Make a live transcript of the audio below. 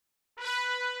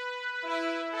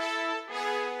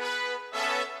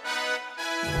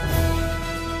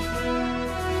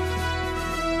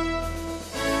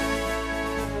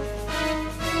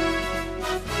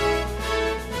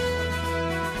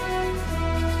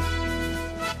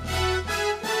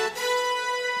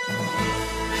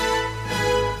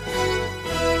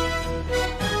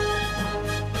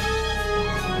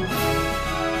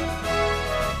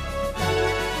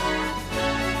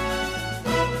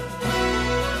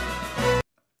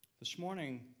This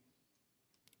morning,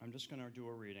 I'm just going to do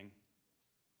a reading,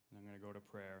 and I'm going to go to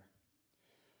prayer.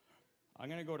 I'm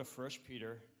going to go to 1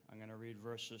 Peter. I'm going to read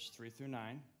verses 3 through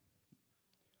 9,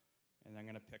 and I'm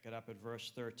going to pick it up at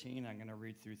verse 13. I'm going to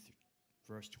read through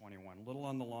verse 21. A little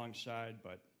on the long side,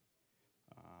 but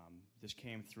this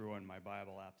came through on my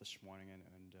Bible app this morning,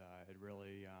 and it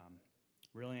really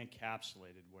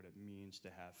encapsulated what it means to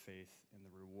have faith and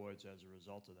the rewards as a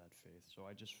result of that faith. So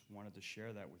I just wanted to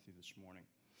share that with you this morning.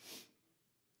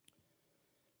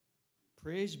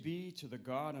 Praise be to the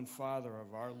God and Father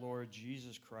of our Lord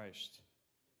Jesus Christ.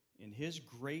 In his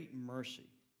great mercy,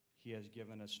 he has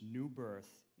given us new birth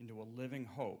into a living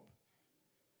hope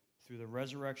through the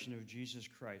resurrection of Jesus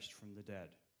Christ from the dead,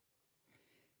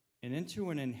 and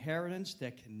into an inheritance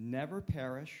that can never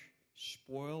perish,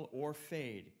 spoil, or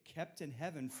fade, kept in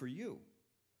heaven for you,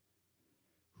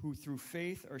 who through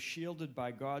faith are shielded by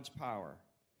God's power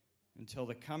until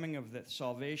the coming of the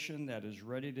salvation that is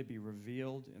ready to be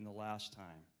revealed in the last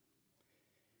time.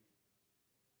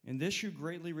 In this you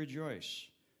greatly rejoice,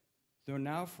 though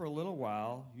now for a little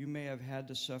while you may have had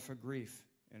to suffer grief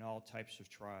in all types of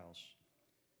trials.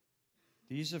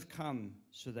 These have come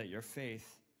so that your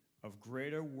faith, of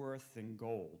greater worth than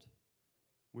gold,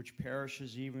 which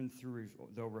perishes even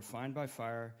though refined by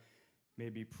fire, may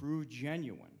be proved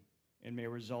genuine and may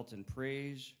result in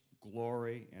praise,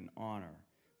 glory, and honor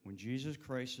when Jesus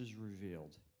Christ is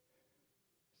revealed.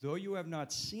 Though you have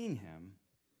not seen him,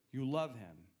 you love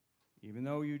him. Even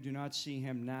though you do not see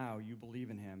him now, you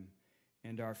believe in him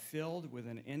and are filled with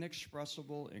an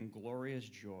inexpressible and glorious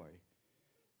joy.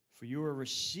 For you are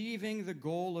receiving the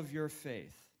goal of your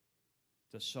faith,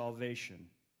 the salvation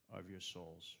of your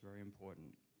souls. Very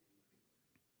important.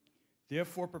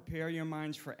 Therefore, prepare your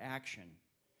minds for action.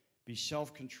 Be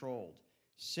self-controlled.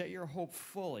 Set your hope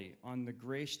fully on the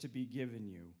grace to be given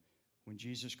you when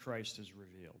Jesus Christ is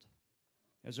revealed.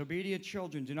 As obedient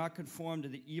children, do not conform to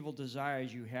the evil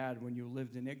desires you had when you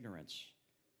lived in ignorance.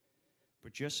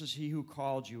 But just as he who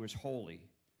called you is holy,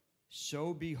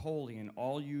 so be holy in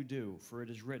all you do, for it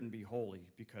is written, be holy,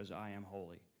 because I am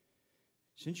holy.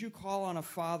 Since you call on a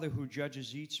Father who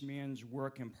judges each man's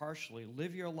work impartially,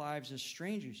 live your lives as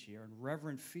strangers here in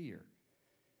reverent fear.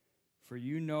 For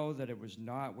you know that it was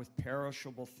not with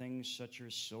perishable things such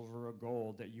as silver or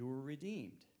gold that you were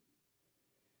redeemed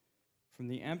from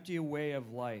the empty way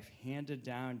of life handed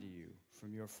down to you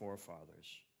from your forefathers,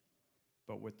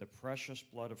 but with the precious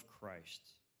blood of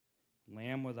Christ,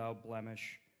 Lamb without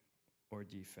blemish or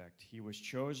defect. He was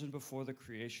chosen before the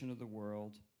creation of the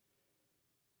world,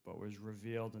 but was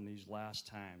revealed in these last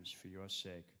times for your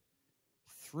sake.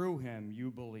 Through him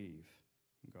you believe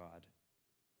in God,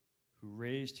 who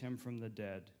raised him from the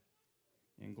dead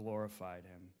and glorified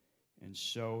him, and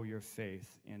so your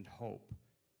faith and hope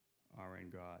are in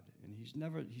God. And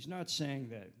he's not saying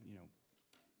that,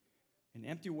 an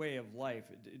empty way of life,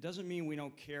 it doesn't mean we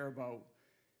don't care about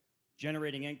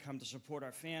generating income to support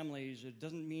our families. It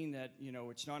doesn't mean that,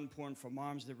 it's not important for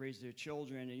moms to raise their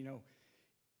children.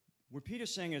 What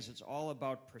Peter's saying is it's all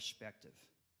about perspective.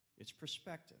 It's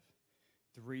perspective.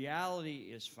 The reality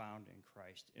is found in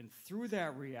Christ, and through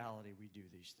that reality, we do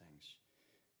these things.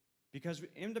 Because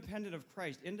independent of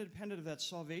Christ, independent of that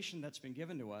salvation that's been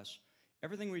given to us,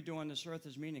 everything we do on this earth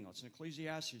is meaningless. In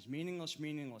Ecclesiastes, meaningless,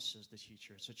 meaningless is the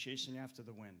teacher. It's a chasing after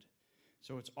the wind.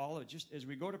 So it's all, just as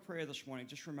we go to prayer this morning,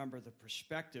 just remember the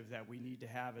perspective that we need to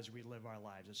have as we live our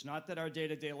lives. It's not that our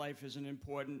day-to-day life isn't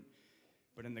important,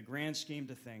 but in the grand scheme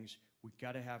of things, we've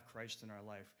got to have Christ in our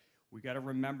life. We've got to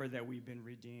remember that we've been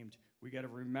redeemed. We've got to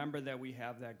remember that we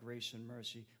have that grace and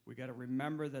mercy. We've got to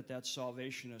remember that that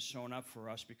salvation is sewn up for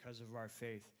us because of our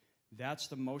faith. That's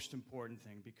the most important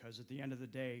thing, because at the end of the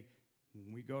day,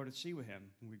 when we go to see with him,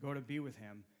 when we go to be with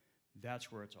him,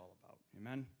 that's where it's all about.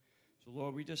 Amen? So,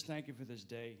 Lord, we just thank you for this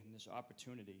day and this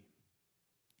opportunity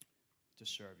to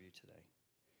serve you today.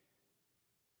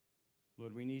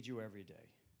 Lord, we need you every day.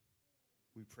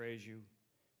 We praise you.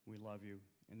 We love you.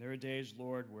 And there are days,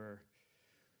 Lord, where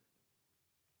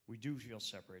we do feel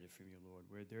separated from you, Lord.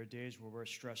 Where there are days where we're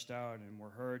stressed out and we're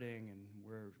hurting and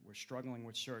we're struggling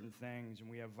with certain things, and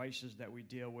we have vices that we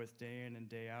deal with day in and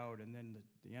day out, and then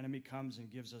the enemy comes and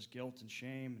gives us guilt and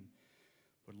shame.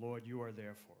 But, Lord, you are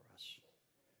there for us.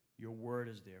 Your word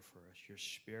is there for us. Your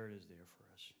spirit is there for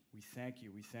us. We thank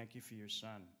you. We thank you for your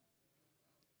Son,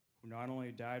 who not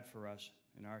only died for us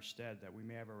in our stead, that we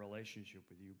may have a relationship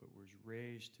with you, but was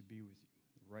raised to be with you,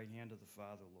 the right hand of the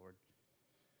Father, Lord,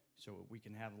 so that we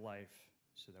can have life,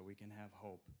 so that we can have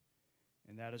hope.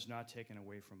 And that is not taken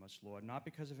away from us, Lord, not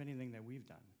because of anything that we've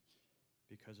done,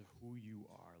 because of who you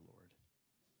are, Lord.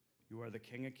 You are the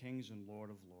King of kings and Lord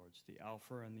of lords, the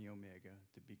Alpha and the Omega,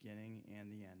 the beginning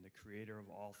and the end, the creator of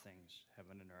all things,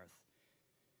 heaven and earth.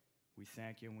 We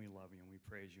thank you and we love you and we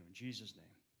praise you. In Jesus'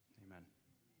 name, amen.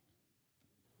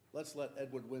 Let's let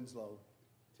Edward Winslow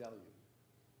tell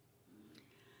you.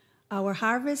 Our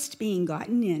harvest being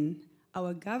gotten in,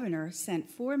 our governor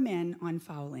sent 4 men on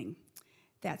fowling,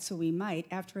 that so we might,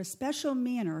 after a special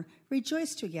manner,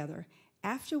 rejoice together,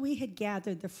 after we had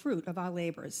gathered the fruit of our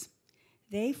labors.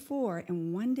 They 4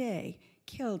 in one day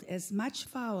killed as much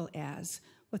fowl as,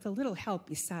 with a little help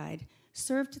beside,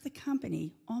 served the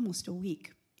company almost a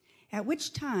week. At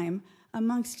which time,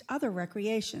 amongst other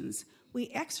recreations, we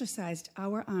exercised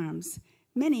our arms,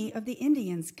 many of the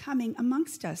Indians coming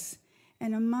amongst us,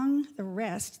 and among the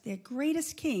rest their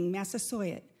greatest king,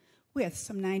 Massasoit, with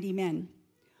some 90 men,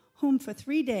 whom for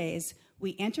 3 days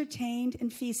we entertained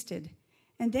and feasted,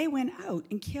 and they went out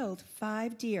and killed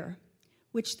 5 deer,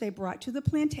 which they brought to the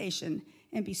plantation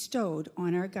and bestowed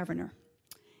on our governor,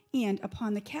 and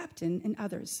upon the captain and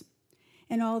others.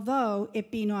 And although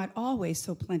it be not always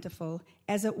so plentiful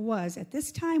as it was at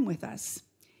this time with us,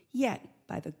 yet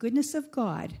by the goodness of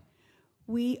God,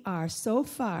 we are so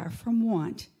far from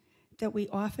want that we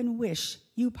often wish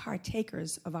you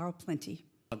partakers of our plenty.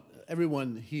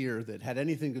 Everyone here that had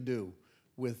anything to do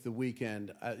with the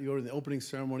weekend, you were in the opening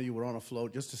ceremony, you were on a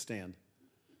float, just to stand.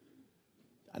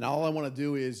 And all I want to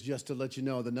do is just to let you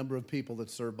know the number of people that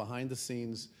serve behind the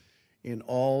scenes in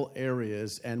all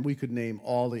areas, and we could name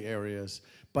all the areas.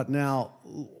 But now,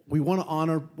 we want to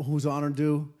honor who's honor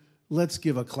due. Let's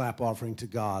give a clap offering to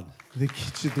God, the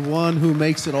one who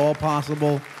makes it all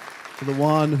possible, to the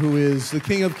one who is the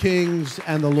King of Kings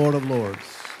and the Lord of Lords.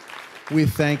 We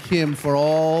thank him for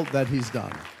all that he's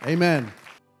done. Amen.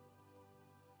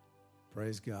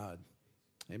 Praise God.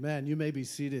 Amen. You may be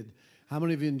seated. How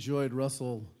many of you enjoyed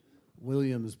Russell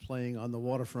Williams playing on the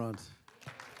waterfront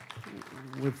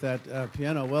with that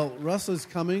piano? Well, Russ is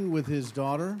coming with his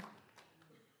daughter,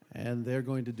 and they're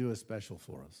going to do a special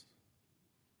for us.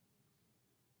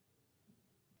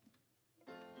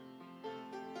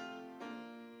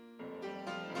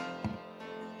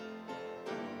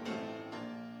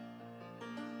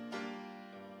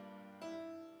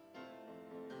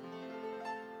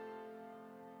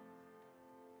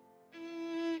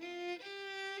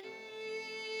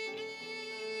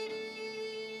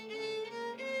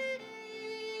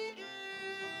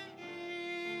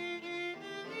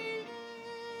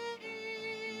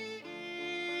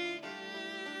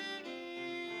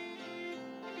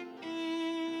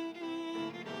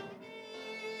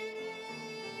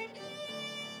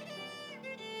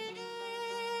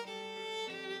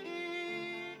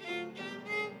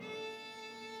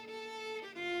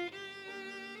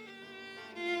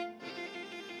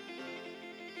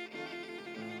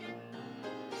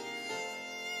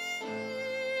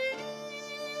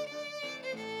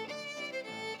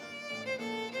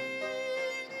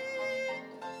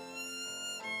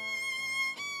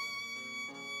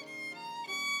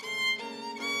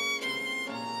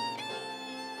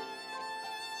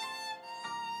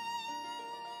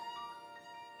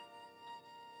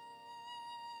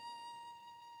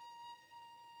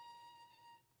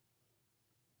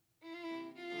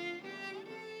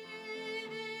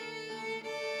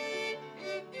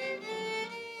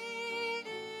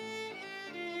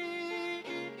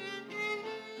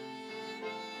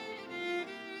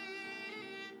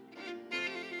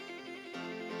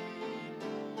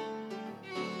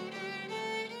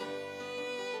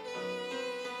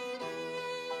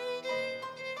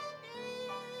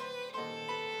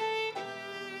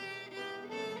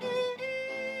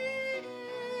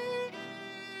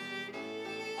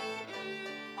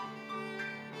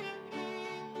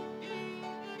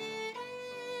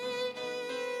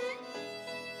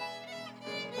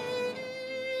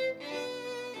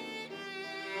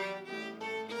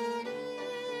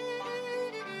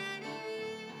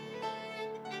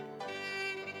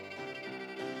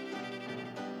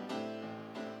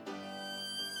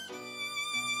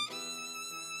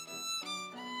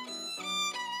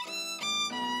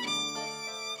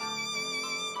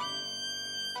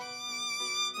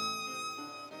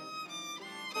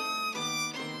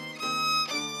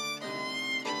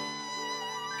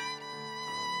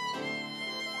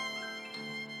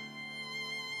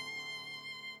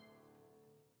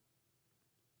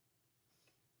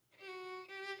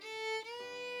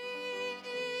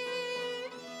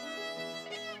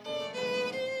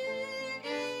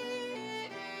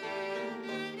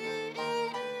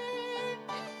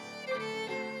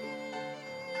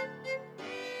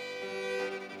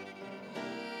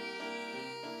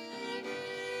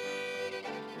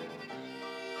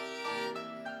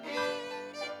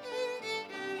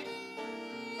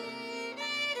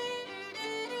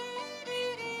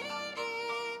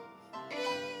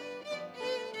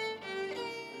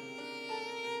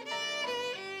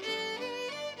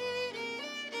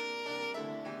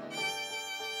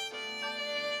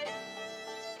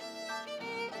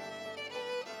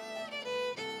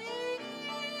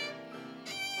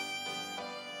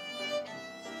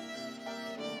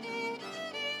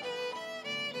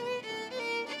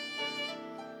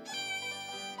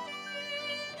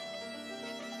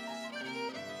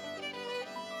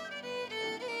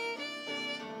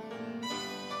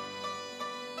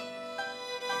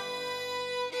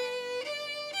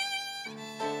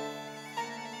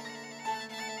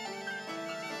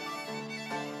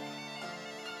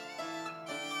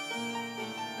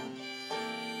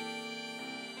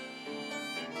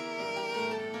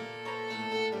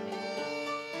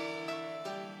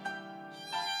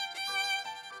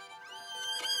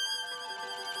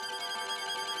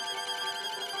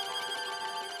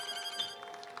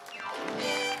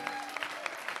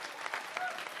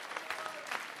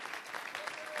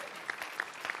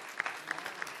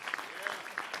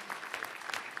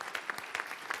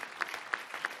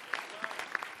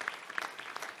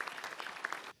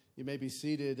 You may be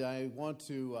seated. I want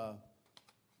to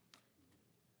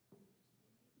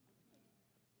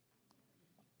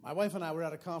my wife and I were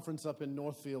at a conference up in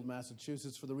Northfield,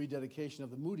 Massachusetts for the rededication of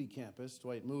the Moody campus,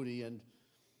 Dwight Moody, and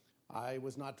I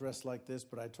was not dressed like this,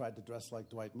 but I tried to dress like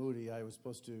Dwight Moody. I was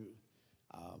supposed to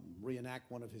reenact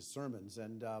one of his sermons,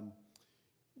 and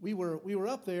we were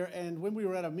up there, and when we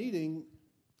were at a meeting,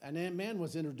 a man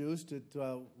was introduced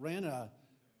that ran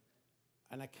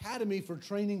an academy for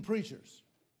training preachers.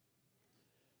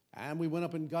 And we went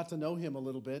up and got to know him a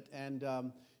little bit, and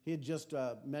he had just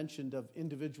mentioned of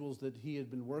individuals that he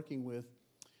had been working with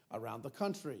around the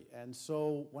country. And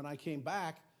so when I came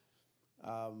back,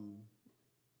 Ollie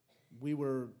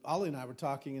and I were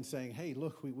talking and saying, hey,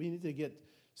 look, we need to get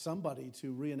somebody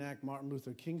to reenact Martin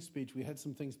Luther King's speech. We had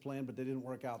some things planned, but they didn't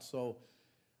work out. So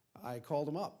I called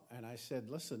him up, and I said,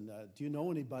 listen, do you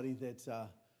know anybody that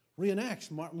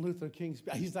reenacts Martin Luther King's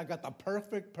speech? He's like, I got the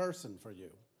perfect person for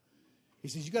you. He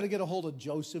says, you got to get a hold of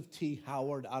Joseph T.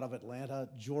 Howard out of Atlanta,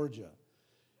 Georgia,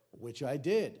 which I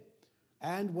did.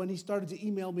 And when he started to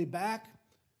email me back,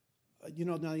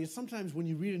 now sometimes when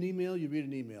you read an email, you read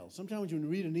an email. Sometimes when you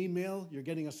read an email, you're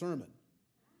getting a sermon.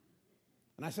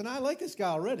 And I said, I like this guy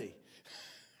already.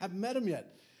 Haven't met him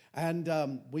yet.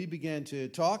 And we began to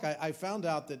talk. I found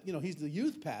out that, he's the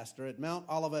youth pastor at Mount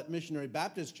Olivet Missionary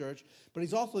Baptist Church, but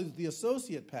he's also the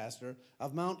associate pastor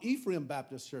of Mount Ephraim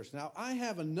Baptist Church. Now, I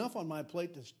have enough on my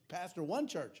plate to pastor one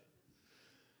church.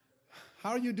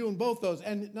 How are you doing both those?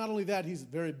 And not only that, he's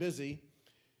very busy.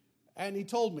 And he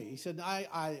told me, he said,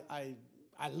 I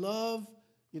love,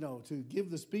 to give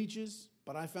the speeches,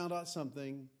 but I found out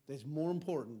something that's more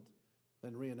important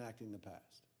than reenacting the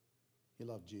past. He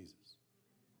loved Jesus.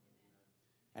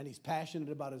 And he's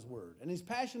passionate about his word. And he's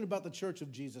passionate about the Church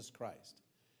of Jesus Christ.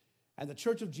 And the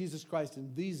Church of Jesus Christ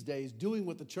in these days doing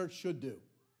what the church should do.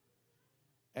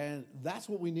 And that's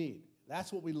what we need.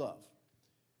 That's what we love.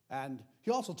 And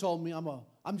he also told me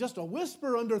I'm just a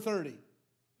whisper under 30.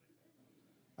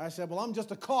 I said, well, I'm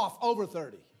just a cough over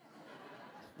 30.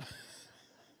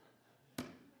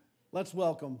 Let's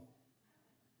welcome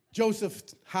Joseph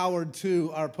Howard to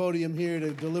our podium here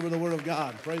to deliver the word of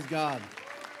God. Praise God.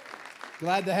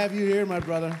 Glad to have you here, my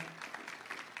brother.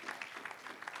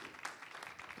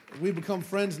 We've become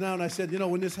friends now, and I said,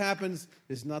 when this happens,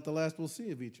 it's not the last we'll see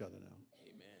of each other now.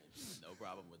 Amen. No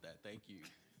problem with that. Thank you.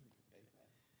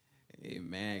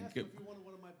 Amen. I asked him if he wanted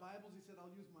one of my Bibles. He said,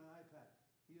 I'll use my iPad.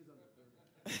 He is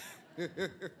under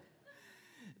 30.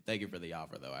 Thank you for the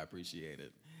offer, though. I appreciate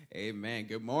it. Amen.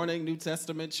 Good morning, New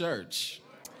Testament Church.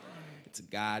 To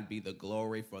God be the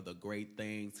glory for the great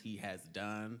things he has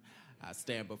done. I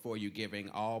stand before you giving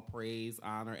all praise,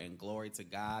 honor, and glory to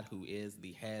God, who is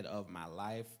the head of my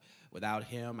life. Without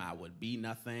him, I would be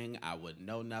nothing, I would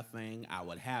know nothing, I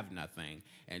would have nothing,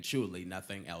 and truly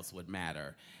nothing else would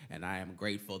matter. And I am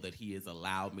grateful that he has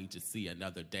allowed me to see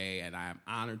another day, and I am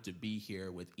honored to be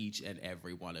here with each and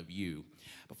every one of you.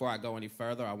 Before I go any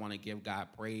further, I want to give God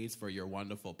praise for your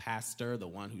wonderful pastor, the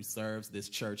one who serves this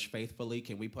church faithfully.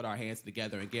 Can we put our hands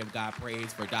together and give God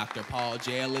praise for Dr. Paul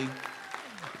Jaley?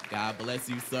 God bless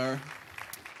you, sir.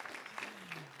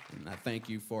 And I thank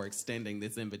you for extending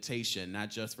this invitation, not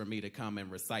just for me to come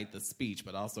and recite the speech,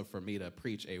 but also for me to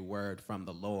preach a word from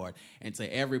the Lord. And to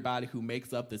everybody who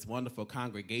makes up this wonderful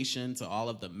congregation, to all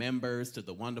of the members, to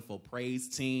the wonderful praise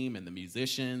team and the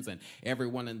musicians and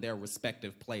everyone in their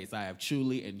respective place, I have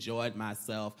truly enjoyed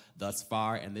myself thus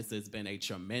far, and this has been a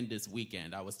tremendous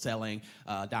weekend. I was telling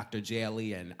Dr.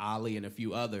 Jaley and Ollie and a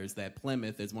few others that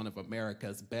Plymouth is one of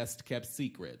America's best kept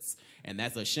secrets, and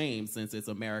that's a shame since it's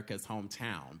America's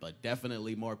hometown. But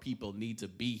definitely more people need to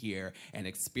be here and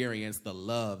experience the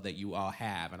love that you all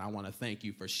have. And I want to thank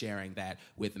you for sharing that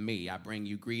with me. I bring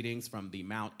you greetings from the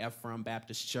Mount Ephraim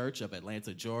Baptist Church of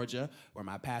Atlanta, Georgia, where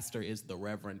my pastor is the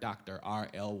Reverend Dr.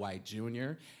 R.L. White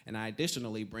Jr. And I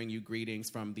additionally bring you greetings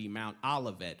from the Mount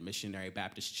Olivet Missionary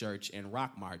Baptist Church in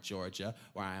Rockmart, Georgia,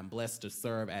 where I am blessed to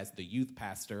serve as the youth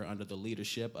pastor under the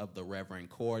leadership of the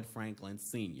Reverend Cord Franklin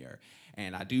Sr.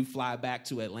 And I do fly back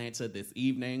to Atlanta this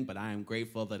evening, but I am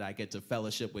grateful that I get to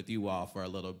fellowship with you all for a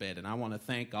little bit. And I want to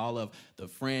thank all of the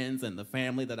friends and the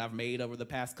family that I've made over the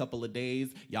past couple of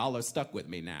days. Y'all are stuck with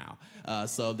me now.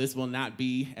 So this will not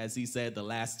be, as he said, the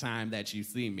last time that you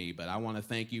see me. But I want to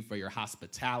thank you for your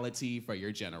hospitality, for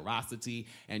your generosity,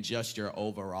 and just your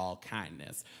overall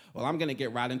kindness. Well, I'm going to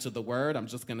get right into the word. I'm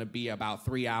just going to be about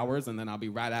 3 hours, and then I'll be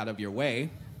right out of your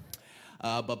way.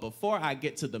 But before I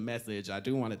get to the message, I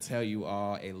do want to tell you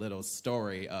all a little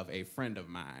story of a friend of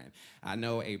mine. I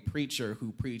know a preacher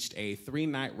who preached a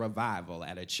 3-night revival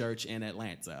at a church in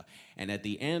Atlanta. And at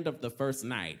the end of the first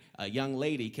night, a young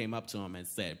lady came up to him and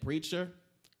said, "Preacher,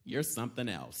 you're something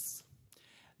else."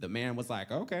 The man was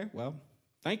like, "Okay, well,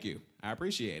 thank you. I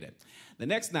appreciate it." The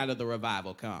next night of the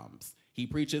revival comes. He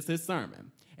preaches his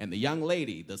sermon, and the young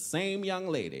lady, the same young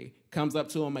lady, comes up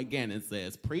to him again and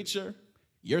says, "Preacher,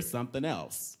 you're something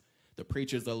else." The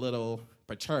preacher's a little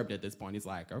perturbed at this point. He's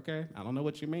like, "Okay, I don't know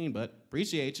what you mean, but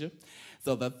appreciate you."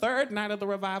 So the third night of the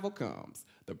revival comes.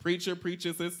 The preacher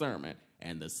preaches his sermon,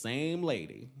 and the same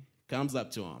lady comes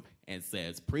up to him and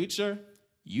says, "Preacher,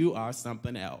 you are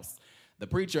something else." The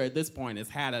preacher at this point has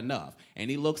had enough, and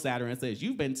he looks at her and says,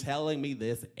 "You've been telling me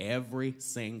this every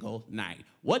single night.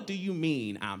 What do you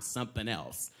mean I'm something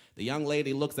else?" The young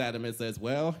lady looks at him and says,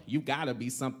 "Well, you've got to be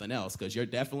something else because you're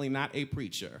definitely not a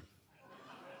preacher."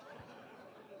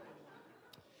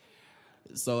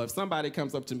 So if somebody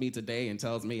comes up to me today and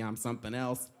tells me I'm something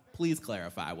else, please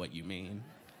clarify what you mean.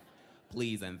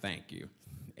 Please and thank you.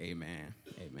 Amen.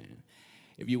 Amen.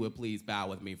 If you would please bow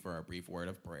with me for a brief word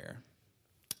of prayer.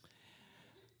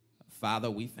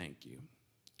 Father, we thank you.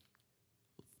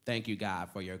 Thank you, God,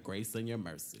 for your grace and your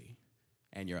mercy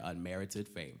and your unmerited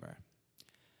favor.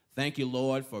 Thank you,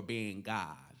 Lord, for being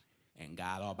God and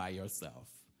God all by yourself.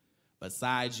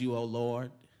 Besides you, O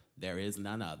Lord, there is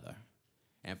none other.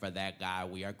 And for that, God,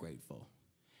 we are grateful.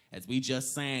 As we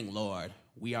just sang, Lord,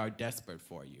 we are desperate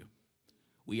for you.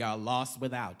 We are lost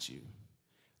without you.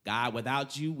 God,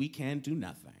 without you, we can do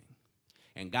nothing.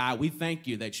 And God, we thank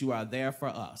you that you are there for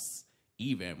us,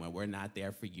 even when we're not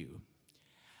there for you.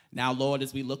 Now, Lord,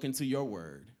 as we look into your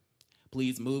word,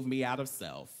 please move me out of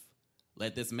self.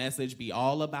 Let this message be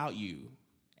all about you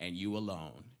and you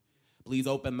alone. Please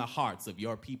open the hearts of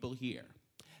your people here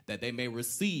that they may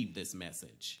receive this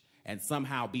message and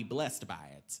somehow be blessed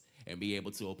by it and be able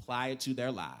to apply it to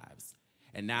their lives.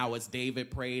 And now, as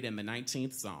David prayed in the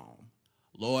 19th Psalm,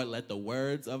 Lord, let the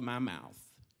words of my mouth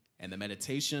and the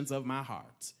meditations of my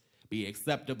heart be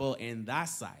acceptable in thy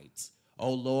sight,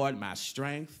 O Lord, my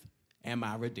strength and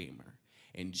my redeemer.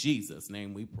 In Jesus'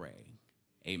 name we pray.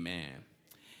 Amen.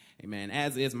 Amen.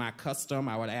 As is my custom,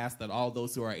 I would ask that all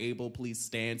those who are able, please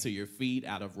stand to your feet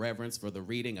out of reverence for the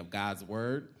reading of God's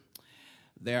word.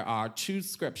 There are two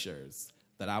scriptures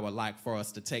that I would like for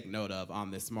us to take note of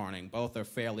on this morning. Both are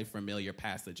fairly familiar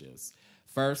passages.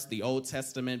 First, the Old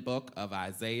Testament book of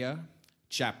Isaiah,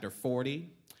 chapter 40.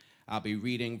 I'll be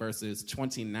reading verses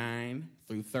 29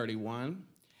 through 31.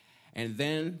 And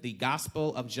then the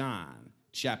Gospel of John,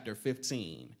 chapter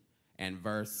 15, and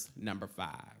verse number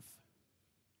 5.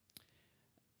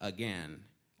 Again,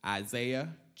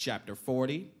 Isaiah chapter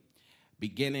 40,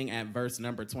 beginning at verse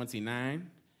number 29,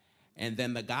 and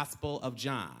then the Gospel of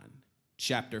John,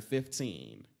 chapter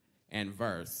 15, and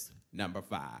verse number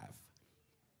 5.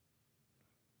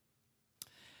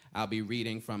 I'll be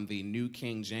reading from the New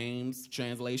King James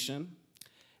translation.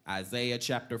 Isaiah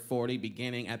chapter 40,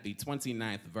 beginning at the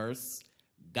 29th verse,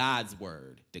 God's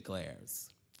word declares,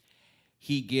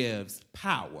 "He gives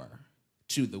power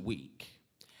to the weak,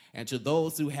 and to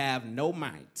those who have no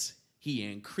might, he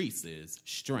increases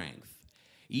strength.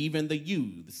 Even the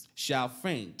youths shall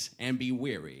faint and be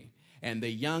weary, and the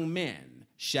young men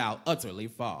shall utterly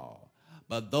fall.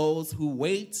 But those who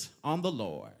wait on the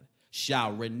Lord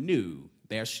shall renew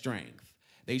their strength.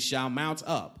 They shall mount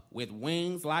up with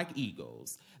wings like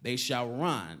eagles. They shall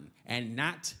run and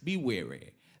not be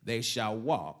weary. They shall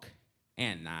walk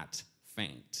and not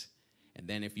faint." And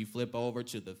then if you flip over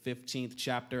to the 15th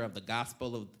chapter of the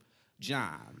Gospel of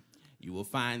John, you will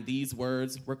find these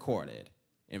words recorded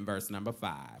in verse number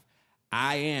 5.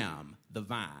 "I am the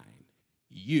vine,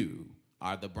 you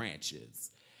are the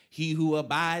branches. He who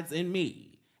abides in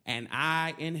me and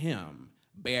I in him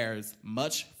bears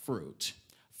much fruit.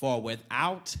 For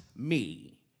without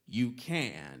me, you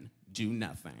can do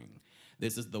nothing."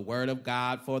 This is the word of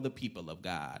God for the people of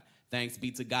God. Thanks be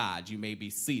to God. You may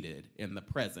be seated in the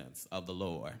presence of the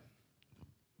Lord.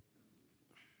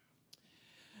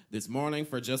 This morning,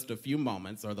 for just a few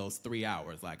moments, or those 3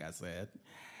 hours, like I said,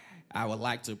 I would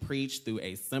like to preach through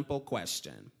a simple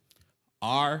question.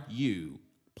 Are you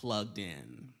plugged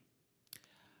in?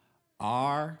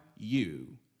 Are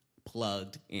you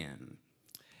plugged in?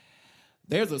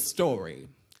 There's a story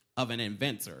of an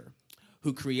inventor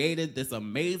who created this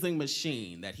amazing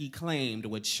machine that he claimed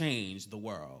would change the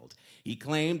world. He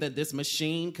claimed that this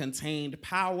machine contained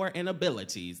power and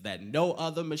abilities that no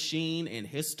other machine in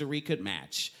history could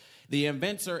match. The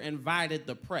inventor invited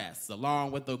the press,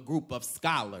 along with a group of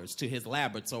scholars, to his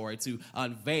laboratory to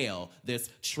unveil this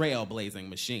trailblazing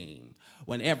machine.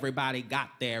 When everybody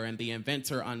got there and the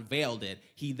inventor unveiled it,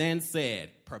 he then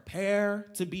said,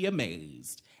 "Prepare to be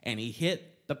amazed." And he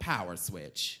hit the power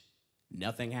switch.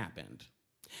 Nothing happened.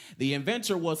 The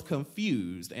inventor was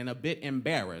confused and a bit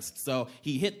embarrassed, so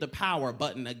he hit the power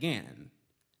button again.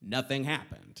 Nothing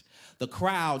happened. The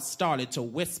crowd started to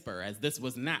whisper as this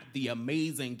was not the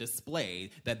amazing display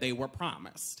that they were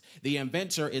promised. The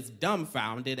inventor is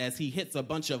dumbfounded as he hits a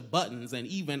bunch of buttons and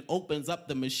even opens up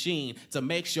the machine to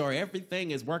make sure everything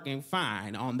is working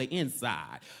fine on the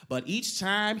inside. But each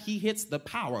time he hits the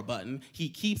power button, he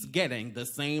keeps getting the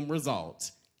same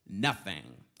result: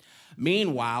 nothing.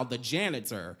 Meanwhile, the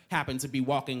janitor happened to be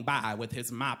walking by with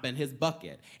his mop and his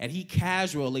bucket, and he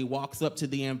casually walks up to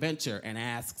the inventor and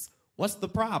asks, "What's the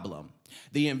problem?"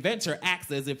 The inventor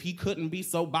acts as if he couldn't be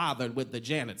so bothered with the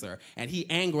janitor, and he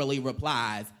angrily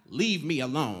replies, "Leave me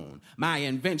alone. My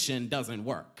invention doesn't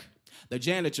work." The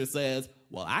janitor says,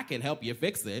 "Well, I can help you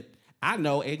fix it. I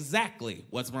know exactly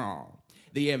what's wrong."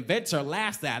 The inventor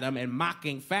laughs at him in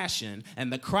mocking fashion,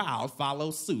 and the crowd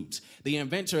follows suit. The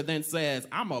inventor then says,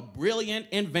 "I'm a brilliant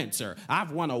inventor.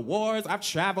 I've won awards. I've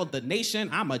traveled the nation.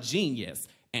 I'm a genius.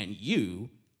 And you,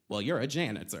 well, you're a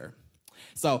janitor.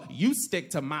 So you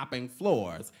stick to mopping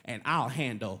floors, and I'll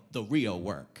handle the real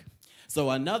work."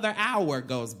 So another hour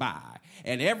goes by,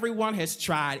 and everyone has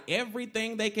tried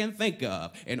everything they can think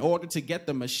of in order to get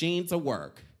the machine to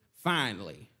work.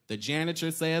 Finally, the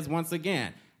janitor says once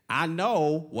again, "I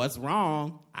know what's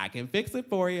wrong. I can fix it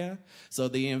for you." So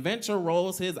the inventor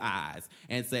rolls his eyes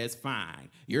and says, "Fine,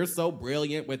 you're so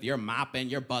brilliant with your mop and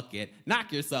your bucket.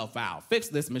 Knock yourself out. Fix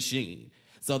this machine."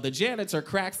 So the janitor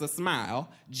cracks a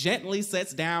smile, gently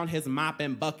sets down his mop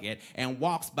and bucket, and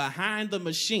walks behind the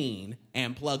machine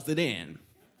and plugs it in.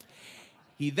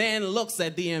 He then looks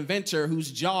at the inventor,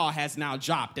 whose jaw has now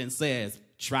dropped, and says,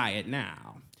 "Try it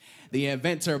now." The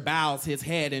inventor bows his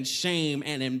head in shame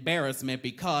and embarrassment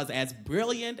because, as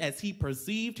brilliant as he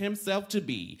perceived himself to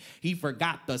be, he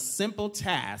forgot the simple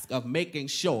task of making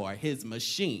sure his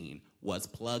machine was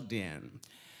plugged in.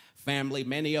 Family,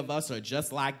 many of us are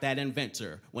just like that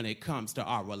inventor when it comes to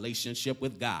our relationship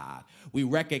with God. We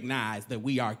recognize that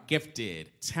we are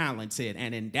gifted, talented,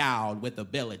 and endowed with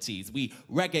abilities. We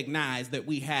recognize that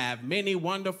we have many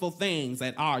wonderful things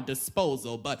at our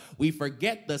disposal, but we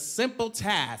forget the simple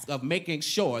task of making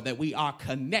sure that we are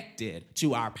connected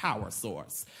to our power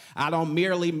source. I don't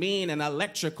merely mean an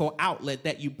electrical outlet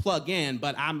that you plug in,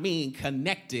 but I mean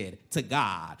connected to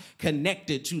God,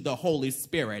 connected to the Holy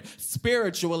Spirit,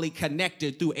 spiritually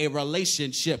connected through a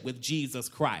relationship with Jesus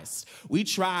Christ. We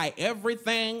try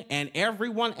everything and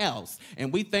everyone else,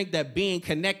 and we think that being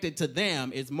connected to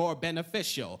them is more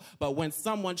beneficial. But when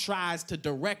someone tries to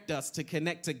direct us to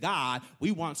connect to God,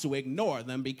 we want to ignore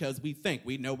them because we think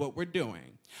we know what we're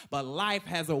doing. But life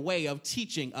has a way of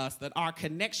teaching us that our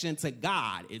connection to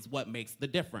God is what makes the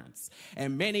difference.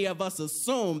 And many of us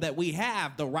assume that we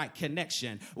have the right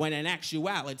connection, when in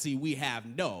actuality, we have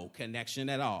no connection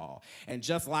at all. And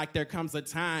just like there comes a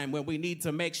time when we need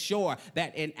to make sure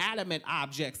that inanimate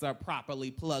objects are properly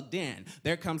plugged in,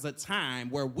 there comes a time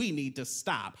where we need to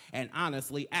stop and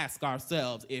honestly ask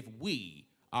ourselves if we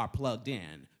are plugged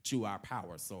in to our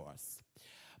power source.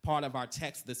 Part of our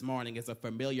text this morning is a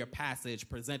familiar passage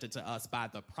presented to us by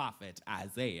the prophet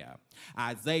Isaiah.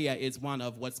 Isaiah is one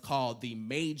of what's called the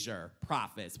major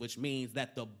prophets, which means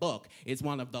that the book is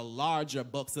one of the larger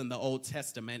books in the Old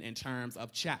Testament in terms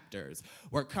of chapters.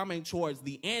 We're coming towards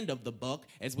the end of the book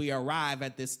as we arrive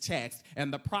at this text,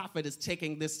 and the prophet is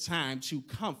taking this time to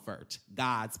comfort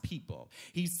God's people.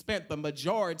 He spent the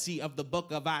majority of the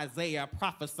book of Isaiah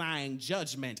prophesying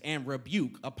judgment and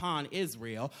rebuke upon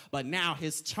Israel, but now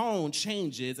his tone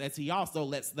changes as he also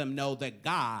lets them know that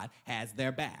God has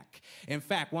their back. In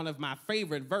fact, one of my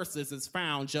favorite verses is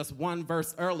found just one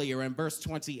verse earlier in verse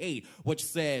 28, which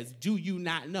says, "Do you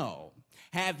not know?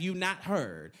 Have you not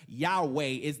heard?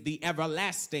 Yahweh is the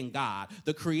everlasting God,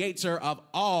 the creator of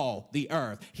all the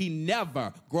earth. He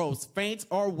never grows faint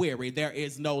or weary. There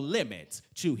is no limit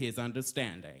to his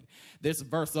understanding." This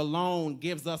verse alone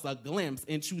gives us a glimpse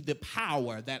into the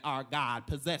power that our God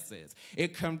possesses.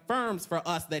 It confirms for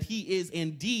us that he is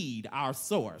indeed our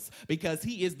source, because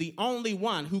he is the only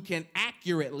one who can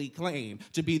accurately claim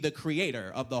to be the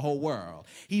creator of the whole world.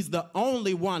 He's the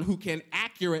only one who can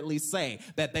accurately say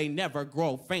that they never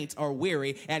grow faint or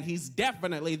weary, and he's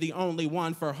definitely the only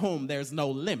one for whom there's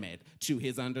no limit to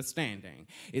his understanding.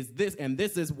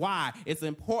 This is why it's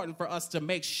important for us to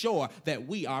make sure that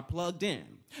we are plugged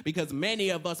in. because many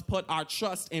of us put our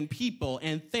trust in people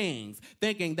and things,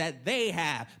 thinking that they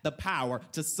have the power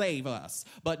to save us.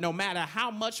 But no matter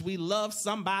how much we love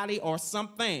somebody or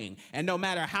something, and no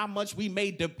matter how much we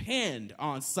may depend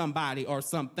on somebody or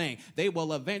something, they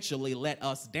will eventually let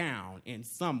us down in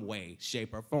some way,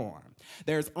 shape, or form.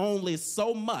 There's only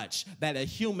so much that a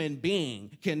human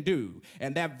being can do.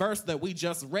 And that verse that we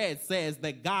just read says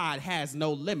that God has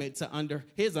no limit to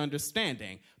his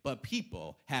understanding, but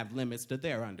people have limits to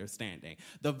their understanding.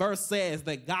 The verse says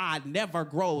that God never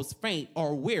grows faint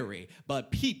or weary,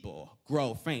 but people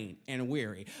grow faint and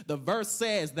weary. The verse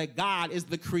says that God is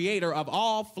the creator of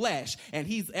all flesh, and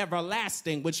he's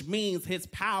everlasting, which means his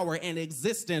power and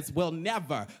existence will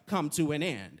never come to an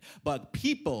end. But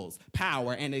people's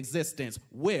power and existence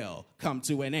will come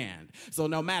to an end. So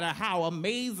no matter how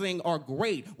amazing or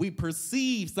great we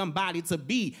perceive somebody to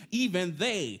be, even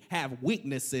they have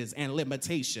weaknesses and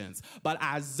limitations. But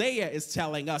Isaiah is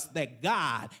telling us that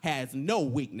God has no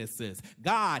weaknesses,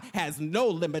 God has no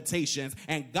limitations,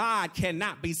 and God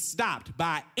cannot be stopped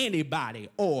by anybody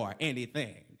or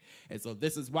anything. And so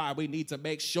this is why we need to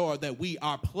make sure that we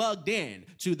are plugged in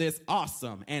to this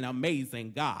awesome and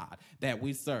amazing God that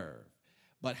we serve.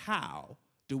 But how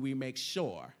do we make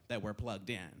sure that we're plugged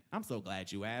in? I'm so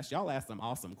glad you asked. Y'all asked some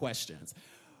awesome questions.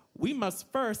 We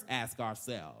must first ask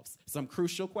ourselves some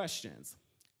crucial questions.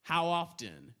 How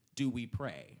often do we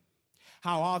pray?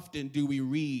 How often do we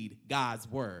read God's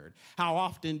word? How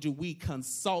often do we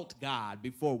consult God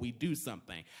before we do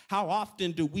something? How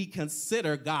often do we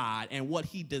consider God and what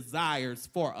he desires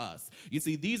for us? You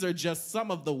see, these are just some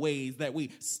of the ways that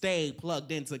we stay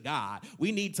plugged into God.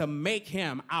 We need to make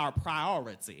him our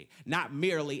priority, not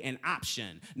merely an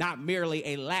option, not merely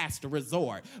a last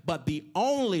resort, but the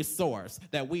only source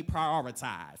that we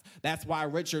prioritize. That's why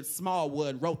Richard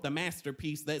Smallwood wrote the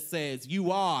masterpiece that says, "You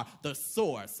are the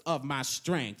source of my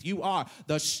strength. You are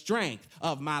the strength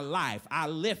of my life. I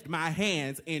lift my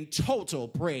hands in total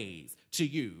praise to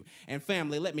you." And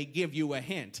family, let me give you a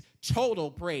hint.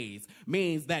 Total praise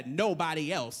means that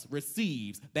nobody else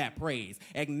receives that praise.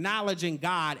 Acknowledging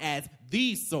God as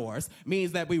the source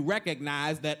means that we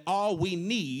recognize that all we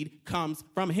need comes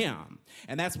from him.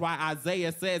 And that's why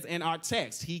Isaiah says in our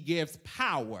text, he gives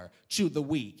power to the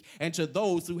weak, and to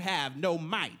those who have no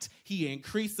might, he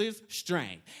increases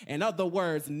strength. In other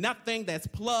words, nothing that's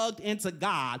plugged into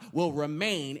God will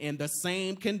remain in the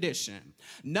same condition.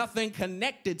 Nothing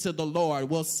connected to the Lord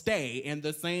will stay in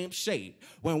the same shape.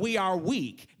 When we are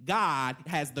weak, God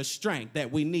has the strength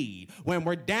that we need. When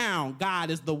we're down, God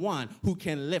is the one who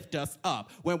can lift us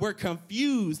up. When we're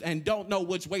confused and don't know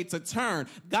which way to turn,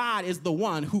 God is the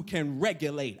one who can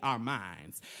regulate our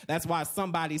minds. That's why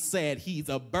somebody said he's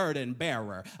a burden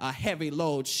bearer, a heavy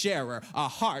load sharer, a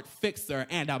heart fixer,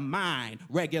 and a mind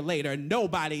regulator.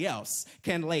 Nobody else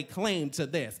can lay claim to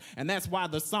this. And that's why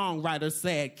the songwriter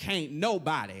said, "Can't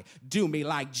nobody do me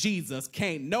like Jesus.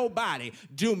 Can't nobody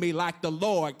do me like the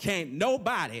Lord. Can't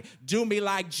nobody do me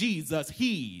like Jesus.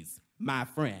 He's my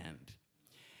friend."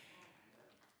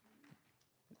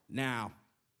 Now,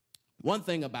 one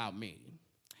thing about me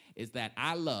is that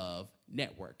I love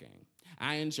networking.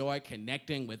 I enjoy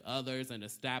connecting with others and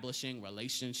establishing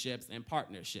relationships and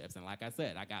partnerships. And like I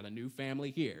said, I got a new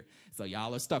family here, so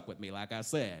y'all are stuck with me, like I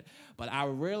said. But I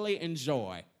really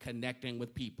enjoy connecting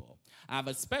with people. I've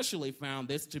especially found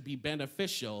this to be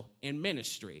beneficial in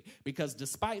ministry, because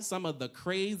despite some of the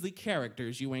crazy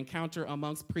characters you encounter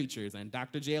amongst preachers, and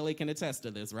Dr. Jaley can attest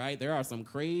to this, right? There are some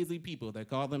crazy people that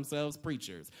call themselves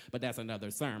preachers, but that's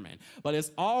another sermon. But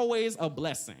it's always a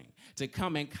blessing to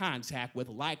come in contact with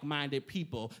like-minded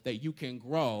people that you can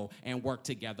grow and work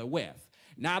together with.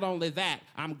 Not only that,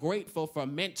 I'm grateful for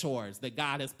mentors that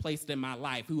God has placed in my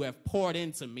life who have poured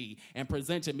into me and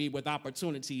presented me with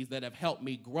opportunities that have helped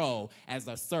me grow as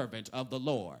a servant of the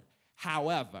Lord.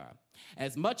 However,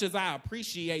 as much as I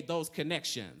appreciate those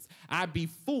connections, I'd be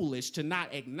foolish to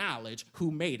not acknowledge who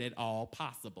made it all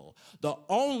possible. The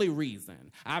only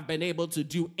reason I've been able to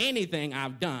do anything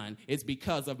I've done is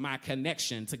because of my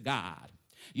connection to God.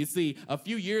 You see, a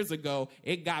few years ago,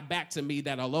 it got back to me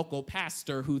that a local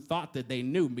pastor who thought that they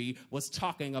knew me was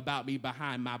talking about me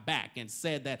behind my back and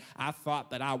said that I thought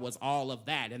that I was all of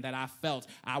that and that I felt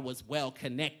I was well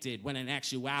connected, when in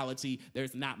actuality,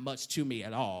 there's not much to me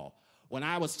at all. When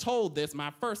I was told this,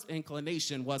 my first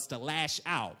inclination was to lash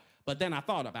out, but then I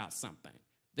thought about something.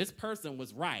 This person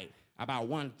was right about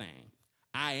one thing.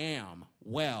 I am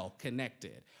well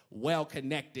connected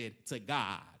to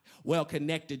God, well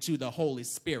connected to the Holy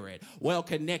Spirit, well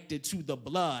connected to the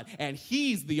blood, and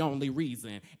he's the only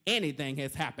reason anything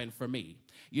has happened for me.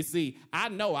 You see, I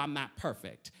know I'm not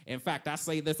perfect. In fact, I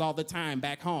say this all the time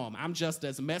back home. I'm just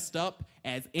as messed up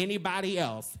as anybody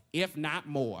else, if not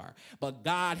more. But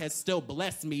God has still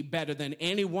blessed me better than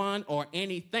anyone or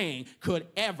anything could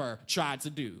ever try to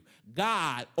do.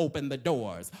 God opened the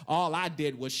doors. All I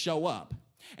did was show up.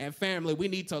 And family, we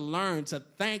need to learn to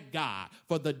thank God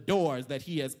for the doors that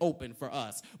he has opened for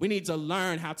us. We need to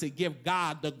learn how to give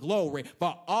God the glory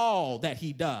for all that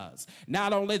he does.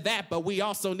 Not only that, but we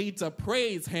also need to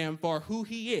praise him for who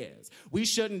he is. We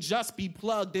shouldn't just be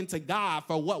plugged into God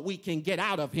for what we can get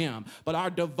out of him, but our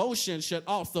devotion should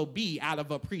also be out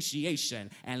of appreciation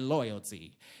and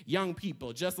loyalty. Young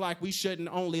people, just like we shouldn't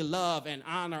only love and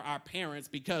honor our parents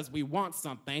because we want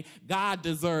something, God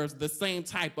deserves the same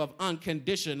type of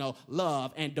unconditional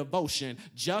love and devotion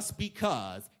just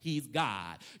because he's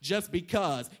God, just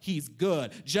because he's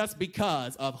good, just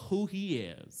because of who he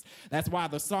is. That's why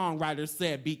the songwriter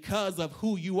said, because of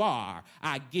who you are,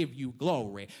 I give you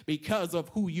glory. Because of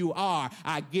who you are,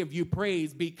 I give you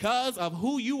praise. Because of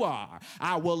who you are,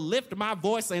 I will lift my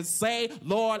voice and say,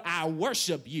 Lord, I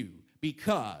worship you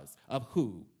because of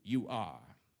who you are.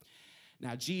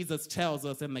 Now, Jesus tells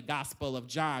us in the Gospel of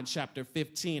John, chapter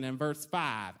 15 and verse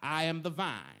 5, I am the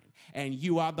vine, and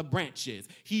you are the branches.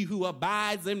 He who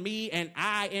abides in me and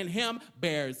I in him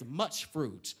bears much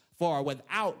fruit. For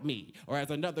without me, or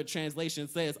as another translation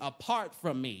says, apart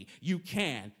from me, you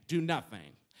can do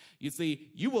nothing. You see,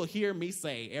 you will hear me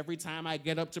say every time I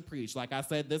get up to preach, like I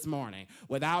said this morning,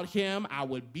 without him, I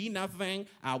would be nothing,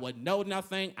 I would know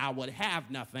nothing, I would have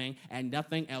nothing, and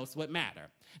nothing else would matter.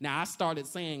 Now, I started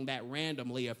saying that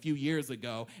randomly a few years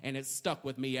ago, and it's stuck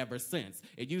with me ever since.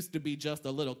 It used to be just a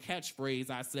little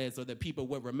catchphrase I said so that people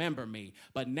would remember me,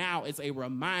 but now it's a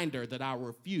reminder that I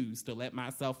refuse to let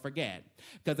myself forget.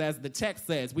 Because as the text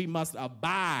says, we must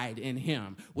abide in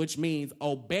him, which means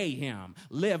obey him,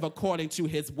 live according to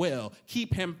his will,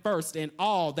 keep him first in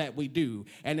all that we do.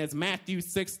 And as Matthew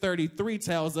 6:33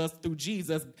 tells us through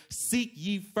Jesus, seek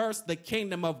ye first the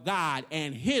kingdom of God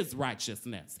and his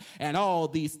righteousness, and all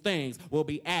these things will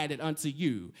be added unto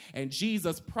you. And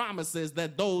Jesus promises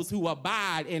that those who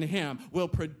abide in him will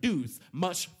produce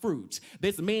much fruit.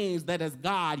 This means that as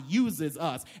God uses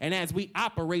us and as we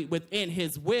operate within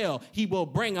his will, he will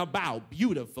bring about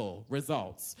beautiful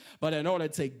results. But in order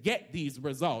to get these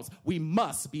results, we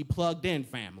must be plugged in,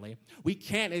 family. We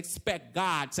can't expect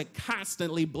God to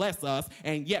constantly bless us,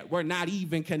 and yet we're not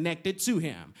even connected to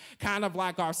him. Kind of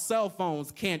like our cell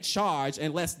phones can't charge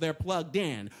unless they're plugged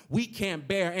in. We can't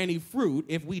bear any fruit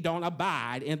if we don't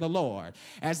abide in the Lord.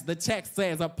 As the text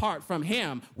says, apart from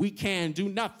him, we can do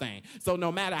nothing. So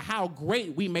no matter how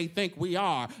great we may think we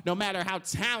are, no matter how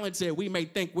talented we may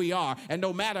think we are, and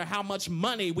no matter how much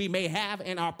money we may have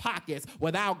in our pockets,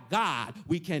 without God,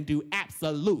 we can do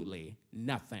absolutely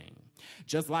nothing.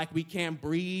 Just like we can't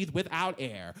breathe without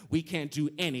air, we can't do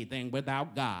anything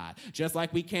without God. Just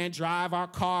like we can't drive our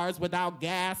cars without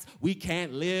gas, we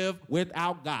can't live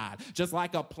without God. Just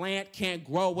like a plant can't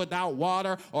grow without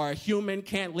water, or a human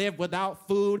can't live without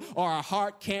food, or a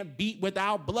heart can't beat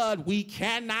without blood, we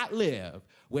cannot live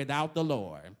without the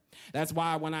Lord. That's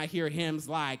why when I hear hymns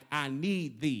like, I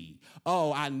need thee,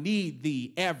 oh, I need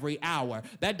thee every hour,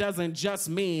 that doesn't just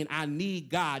mean I need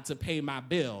God to pay my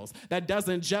bills. That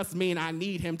doesn't just mean I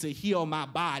need him to heal my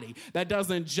body. That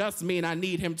doesn't just mean I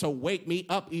need him to wake me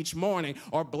up each morning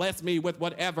or bless me with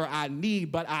whatever I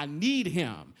need, but I need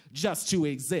him just to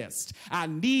exist. I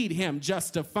need him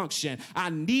just to function. I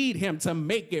need him to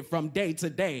make it from day to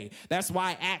day. That's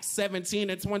why Acts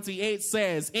 17:28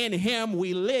 says, in him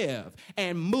we live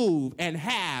and move and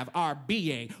have our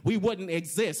being. We wouldn't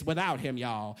exist without him,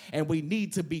 y'all. And we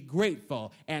need to be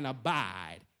grateful and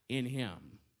abide in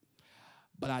him.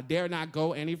 But I dare not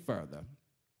go any further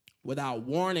without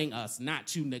warning us not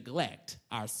to neglect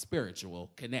our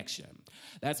spiritual connection.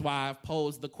 That's why I've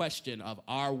posed the question of,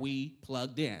 are we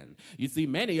plugged in? You see,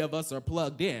 many of us are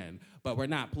plugged in, but we're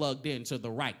not plugged into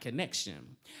the right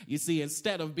connection. You see,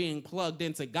 instead of being plugged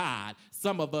into God,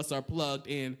 some of us are plugged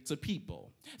into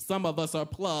people. Some of us are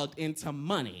plugged into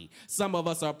money. Some of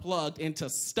us are plugged into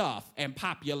stuff and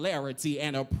popularity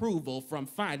and approval from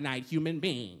finite human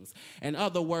beings. In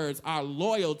other words, our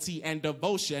loyalty and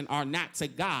devotion are not to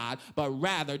God, but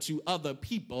rather to other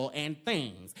people and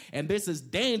things. And this is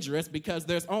dangerous because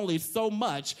there's only so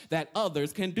much that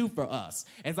others can do for us.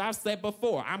 As I've said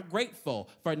before, I'm grateful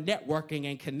for networking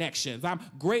and connections. I'm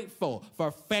grateful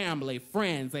for family,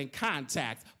 friends, and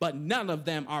contacts, but none of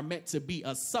them are meant to be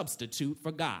a substitute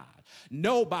for God.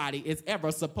 Nobody is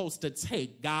ever supposed to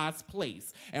take God's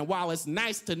place. And while it's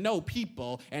nice to know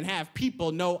people and have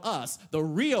people know us, the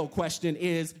real question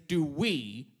is, do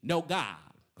we know God?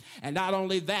 And not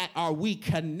only that, are we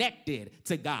connected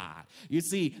to God? You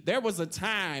see, there was a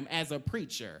time as a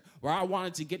preacher where I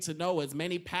wanted to get to know as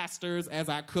many pastors as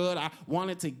I could. I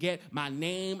wanted to get my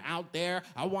name out there.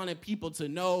 I wanted people to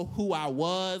know who I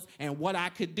was and what I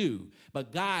could do.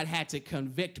 But God had to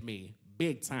convict me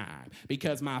big time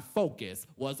because my focus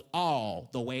was all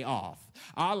the way off.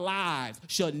 Our lives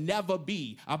should never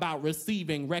be about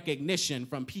receiving recognition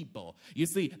from people. You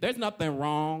see, there's nothing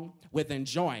wrong with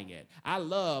enjoying it. I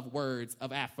love words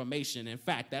of affirmation. In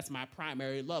fact, that's my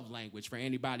primary love language for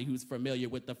anybody who's familiar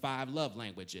with the 5 love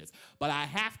languages. But I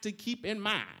have to keep in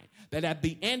mind that at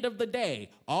the end of the day,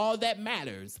 all that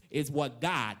matters is what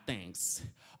God thinks.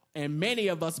 And many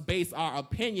of us base our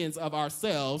opinions of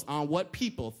ourselves on what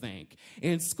people think.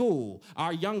 In school,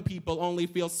 our young people only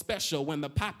feel special when the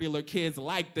popular kids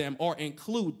like them or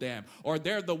include them, or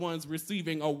they're the ones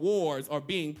receiving awards or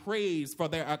being praised for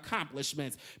their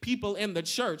accomplishments. People in the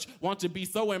church want to be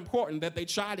so important that they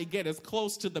try to get as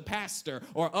close to the pastor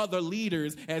or other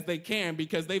leaders as they can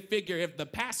because they figure if the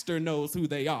pastor knows who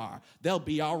they are, they'll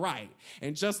be all right.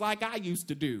 And just like I used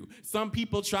to do, some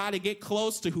people try to get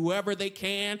close to whoever they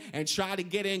can and try to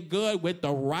get in good with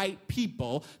the right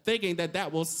people, thinking that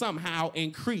that will somehow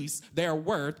increase their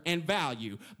worth and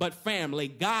value. But family,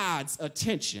 God's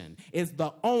attention is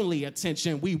the only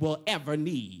attention we will ever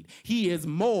need. He is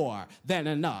more than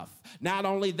enough. Not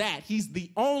only that, he's the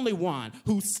only one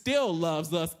who still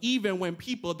loves us even when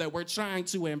people that we're trying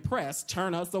to impress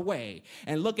turn us away.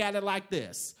 And look at it like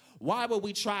this. Why would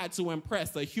we try to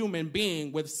impress a human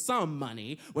being with some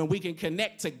money when we can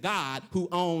connect to God who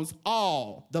owns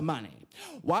all the money?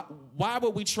 Why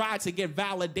would we try to get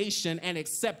validation and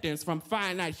acceptance from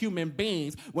finite human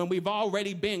beings when we've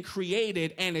already been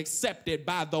created and accepted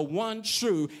by the one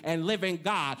true and living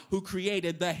God who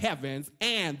created the heavens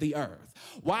and the earth?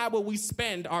 Why would we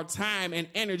spend our time and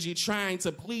energy trying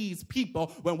to please people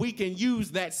when we can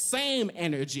use that same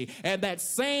energy and that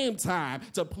same time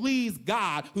to please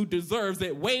God who deserves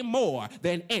it way more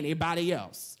than anybody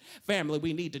else? Family,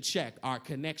 we need to check our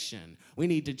connection. We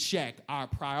need to check our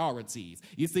priorities.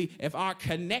 You see, if our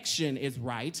connection is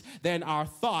right, then our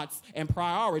thoughts and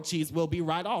priorities will be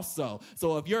right also.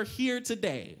 So if you're here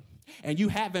today and you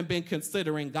haven't been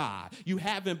considering God, you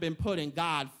haven't been putting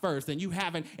God first, and you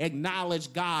haven't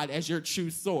acknowledged God as your true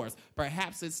source,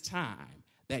 perhaps it's time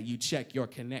that you check your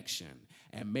connection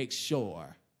and make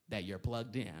sure that you're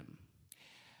plugged in.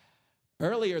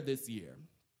 Earlier this year,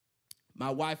 my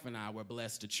wife and I were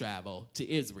blessed to travel to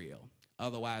Israel,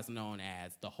 otherwise known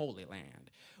as the Holy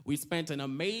Land. We spent an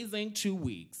amazing 2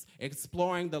 weeks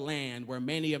exploring the land where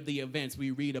many of the events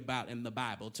we read about in the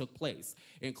Bible took place,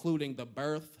 including the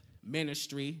birth,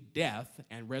 ministry, death,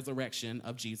 and resurrection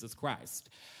of Jesus Christ.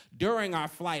 During our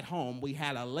flight home, we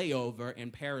had a layover in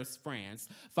Paris, France,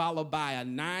 followed by a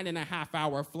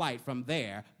 9.5-hour flight from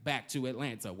there back to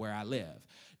Atlanta, where I live.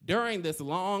 During this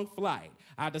long flight,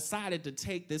 I decided to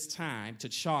take this time to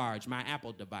charge my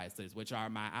Apple devices, which are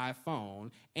my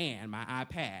iPhone and my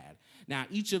iPad. Now,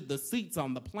 each of the seats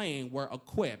on the plane were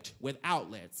equipped with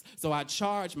outlets, so I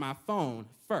charged my phone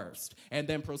first and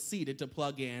then proceeded to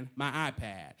plug in my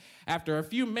iPad. After a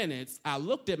few minutes, I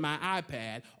looked at my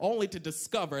iPad only to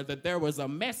discover that there was a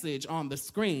message on the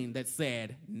screen that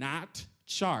said, "Not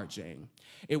charging."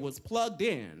 It was plugged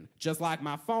in, just like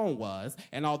my phone was,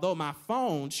 and although my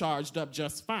phone charged up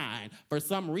just fine, for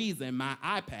some reason my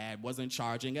iPad wasn't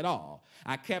charging at all.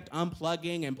 I kept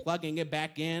unplugging and plugging it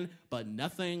back in, but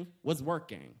nothing was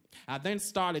working. I then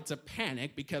started to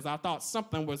panic because I thought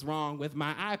something was wrong with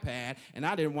my iPad, and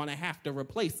I didn't want to have to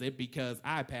replace it because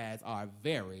iPads are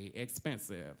very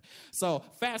expensive. So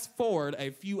fast forward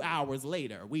a few hours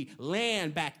later, we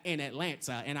land back in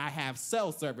Atlanta, and I have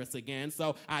cell service again,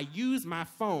 so I use my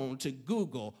phone to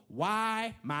Google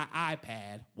why my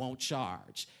iPad won't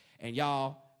charge. And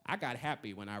y'all, I got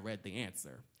happy when I read the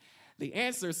answer. The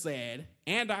answer said,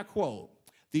 and I quote,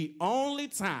 "The only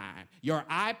time your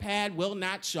iPad will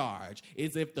not charge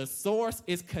is if the source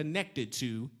it's connected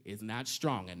to is not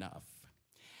strong enough."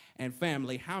 And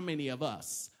family, how many of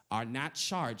us are not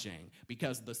charging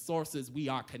because the sources we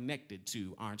are connected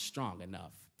to aren't strong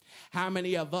enough? How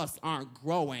many of us aren't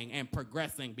growing and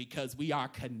progressing because we are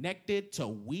connected to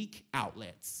weak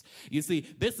outlets? You see,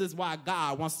 this is why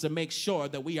God wants to make sure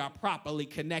that we are properly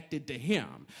connected to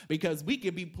Him, because we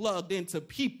can be plugged into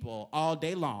people all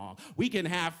day long. We can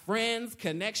have friends,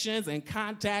 connections, and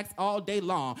contacts all day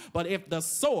long, but if the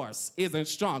source isn't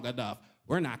strong enough,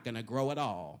 we're not going to grow at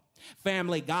all.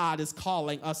 Family, God is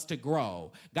calling us to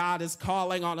grow. God is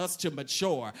calling on us to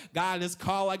mature. God is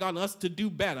calling on us to do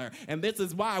better. And this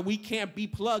is why we can't be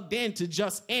plugged into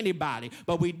just anybody,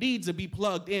 but we need to be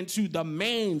plugged into the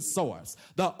main source,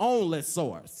 the only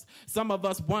source. Some of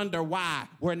us wonder why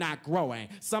we're not growing.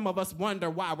 Some of us wonder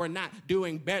why we're not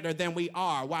doing better than we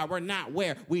are, why we're not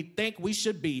where we think we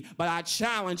should be. But I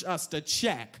challenge us to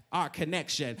check our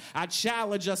connection. I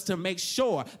challenge us to make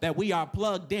sure that we are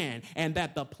plugged in and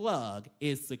that the plug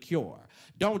is secure.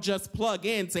 Don't just plug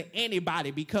into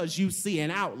anybody because you see an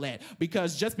outlet,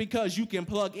 because just because you can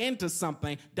plug into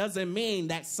something doesn't mean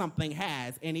that something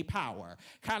has any power.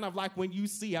 Kind of like when you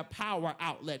see a power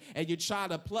outlet and you try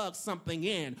to plug something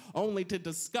in only to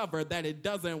discover that it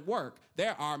doesn't work.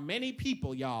 There are many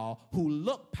people, y'all, who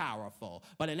look powerful,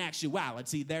 but in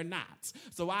actuality, they're not.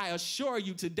 So I assure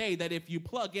you today that if you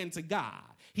plug into God,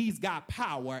 He's got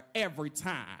power every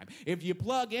time. If you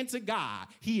plug into God,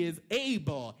 He is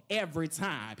able every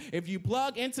time. If you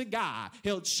plug into God,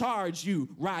 He'll charge you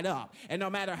right up. And no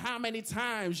matter how many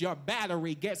times your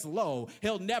battery gets low,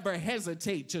 He'll never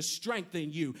hesitate to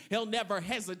strengthen you. He'll never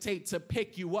hesitate to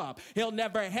pick you up. He'll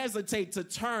never hesitate to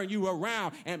turn you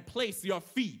around and place your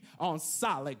feet on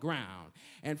solid ground.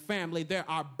 And family, there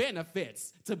are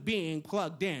benefits to being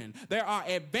plugged in. There are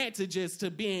advantages to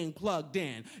being plugged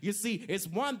in. You see, it's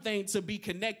one thing to be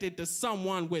connected to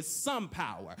someone with some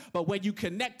power, but when you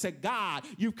connect to God,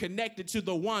 you connected to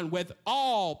the one with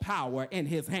all power in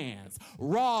His hands.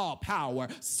 Raw power,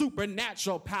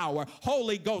 supernatural power,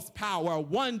 Holy Ghost power,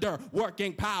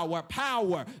 wonder-working power,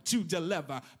 power to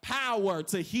deliver, power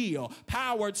to heal,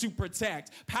 power to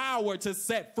protect, power to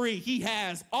set free. He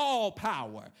has all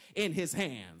power in His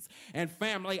hands. And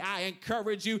family, I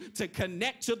encourage you to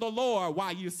connect to the Lord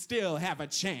while you still have a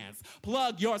chance.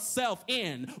 Plug yourself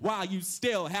in while you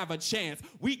still have a chance.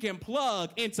 We can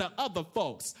plug into other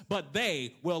folks, but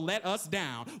they will let us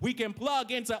down. We can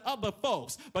plug into other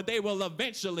folks, but they will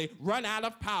eventually run out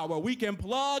of power. We can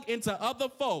plug into other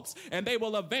folks, and they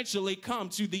will eventually come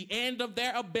to the end of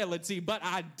their ability. But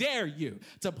I dare you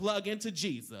to plug into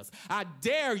Jesus. I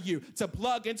dare you to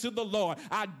plug into the Lord.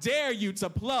 I dare you to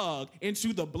plug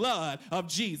into the blood of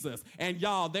Jesus. And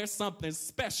y'all, there's something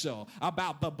special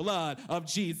about the blood of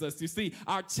Jesus. You see,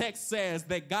 our text says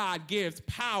that God gives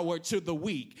power to the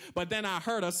weak. But then I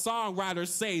heard a songwriter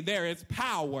say there is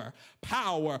power,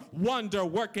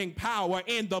 wonder-working power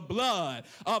in the blood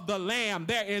of the Lamb.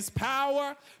 There is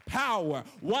power,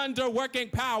 wonder-working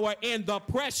power in the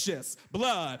precious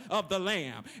blood of the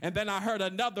Lamb. And then I heard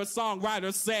another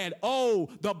songwriter said, oh,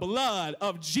 the blood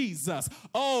of Jesus.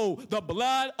 Oh, the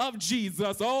blood of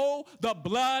Jesus. Oh, the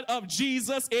blood of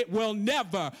Jesus. It will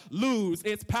never lose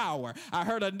its power. I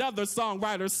heard another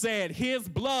songwriter said, His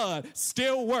blood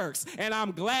still works. And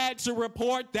I'm glad to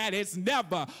report that it's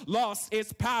never lost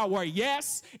its power.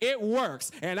 Yes, it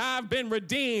works. And I've been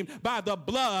redeemed by the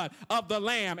blood of the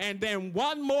Lamb. And then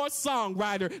one more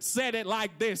songwriter said it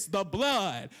like this: the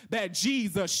blood that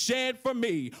Jesus shed for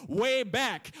me way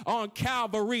back on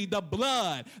Calvary, the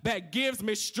blood that gives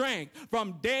me strength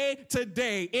from day to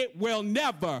day, it will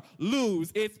never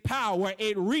lose its power.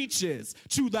 It reaches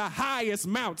to the highest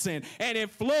mountain and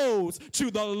it flows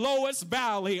to the lowest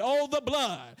valley. Oh, the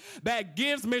blood that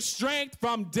gives me strength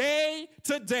from day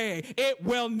to day, it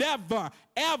will never,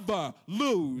 ever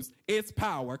lose its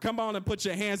power. Come on and put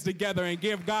your hands together and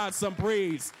give God some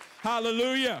praise.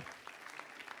 Hallelujah.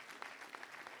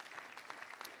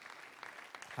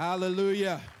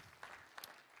 Hallelujah.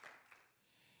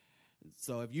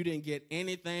 So if you didn't get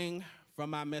anything from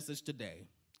my message today,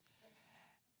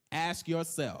 ask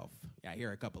yourself, I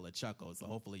hear a couple of chuckles, so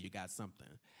hopefully you got something.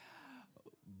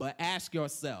 But ask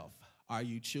yourself, are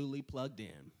you truly plugged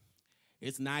in?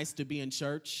 It's nice to be in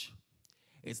church.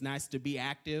 It's nice to be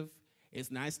active.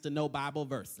 It's nice to know Bible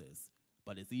verses,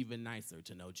 but it's even nicer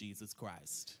to know Jesus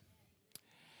Christ.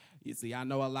 You see, I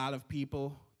know a lot of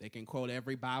people, they can quote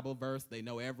every Bible verse. They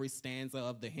know every stanza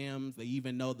of the hymns. They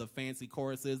even know the fancy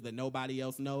choruses that nobody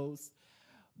else knows.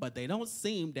 But they don't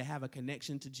seem to have a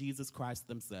connection to Jesus Christ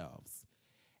themselves.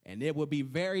 And it would be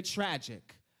very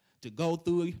tragic to go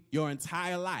through your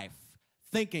entire life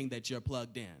thinking that you're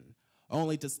plugged in,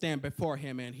 only to stand before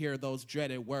Him and hear those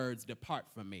dreaded words, "Depart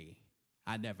from me,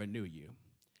 I never knew you."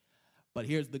 But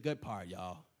here's the good part,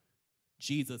 y'all.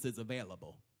 Jesus is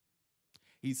available.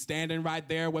 He's standing right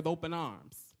there with open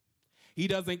arms. He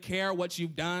doesn't care what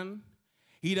you've done.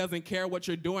 He doesn't care what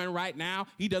you're doing right now.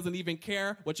 He doesn't even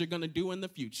care what you're going to do in the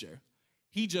future.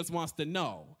 He just wants to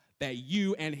know that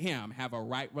you and Him have a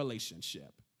right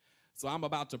relationship. So I'm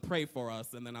about to pray for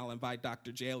us, and then I'll invite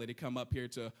Dr. Jaley to come up here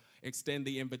to extend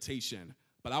the invitation.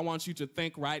 But I want you to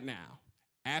think right now,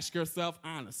 Ask yourself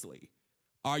honestly,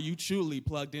 are you truly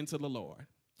plugged into the Lord?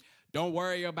 Don't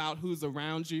worry about who's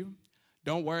around you.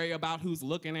 Don't worry about who's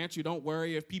looking at you. Don't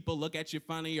worry if people look at you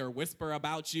funny or whisper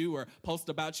about you or post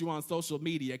about you on social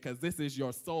media, because this is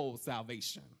your soul's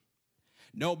salvation.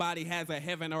 Nobody has a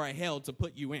heaven or a hell to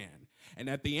put you in. And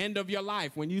at the end of your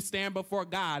life, when you stand before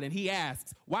God and he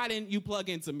asks, why didn't you plug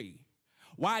into me?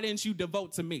 Why didn't you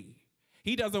devote to me?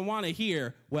 He doesn't want to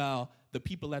hear, well, the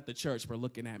people at the church were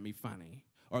looking at me funny,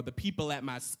 or the people at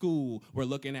my school were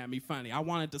looking at me funny. I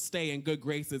wanted to stay in good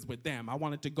graces with them. I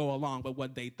wanted to go along with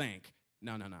what they think.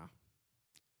 No.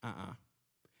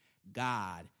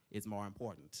 God is more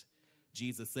important.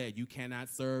 Jesus said, you cannot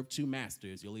serve two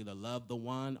masters. You'll either love the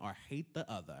one or hate the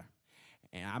other.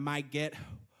 And I might get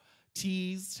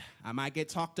teased, I might get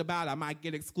talked about, I might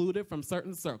get excluded from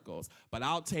certain circles, but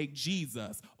I'll take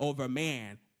Jesus over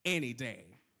man any day.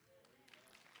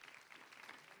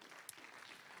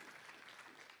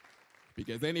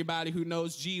 Because anybody who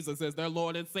knows Jesus as their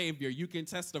Lord and Savior, you can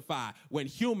testify, when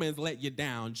humans let you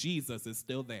down, Jesus is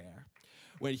still there.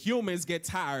 When humans get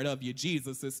tired of you,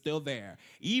 Jesus is still there.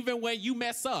 Even when you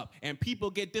mess up and people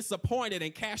get disappointed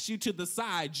and cast you to the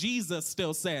side, Jesus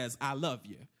still says, I love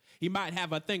you. He might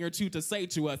have a thing or two to say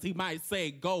to us. He might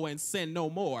say, go and sin no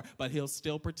more, but he'll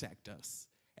still protect us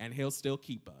and he'll still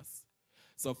keep us.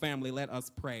 So family, let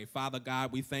us pray. Father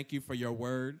God, we thank you for your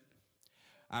word.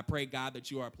 I pray, God,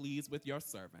 that you are pleased with your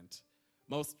servant.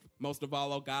 Most of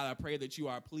all, oh God, I pray that you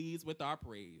are pleased with our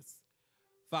praise.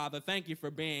 Father, thank you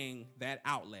for being that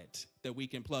outlet that we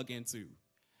can plug into.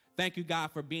 Thank you,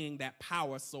 God, for being that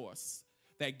power source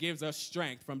that gives us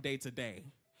strength from day to day.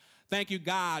 Thank you,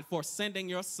 God, for sending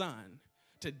your son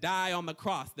to die on the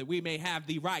cross that we may have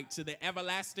the right to the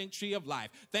everlasting tree of life.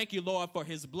 Thank you, Lord, for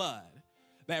his blood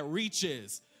that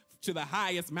reaches to the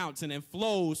highest mountain and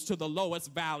flows to the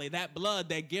lowest valley, that blood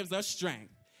that gives us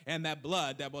strength and that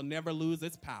blood that will never lose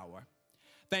its power.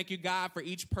 Thank you, God, for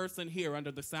each person here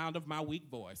under the sound of my weak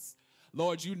voice.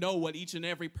 Lord, you know what each and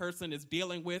every person is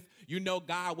dealing with. You know,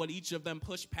 God, what each of them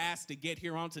pushed past to get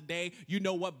here on today. You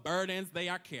know what burdens they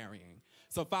are carrying.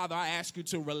 So, Father, I ask you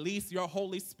to release your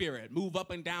Holy Spirit, move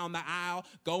up and down the aisle,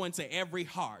 go into every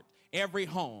heart, every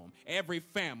home, every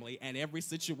family, and every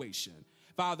situation.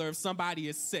 Father, if somebody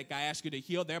is sick, I ask you to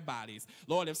heal their bodies.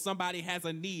 Lord, if somebody has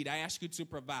a need, I ask you to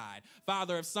provide.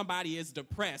 Father, if somebody is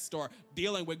depressed or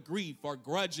dealing with grief or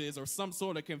grudges or some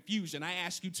sort of confusion, I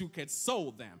ask you to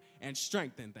console them and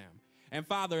strengthen them. And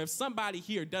Father, if somebody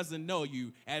here doesn't know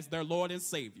you as their Lord and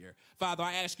Savior, Father,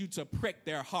 I ask you to prick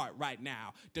their heart right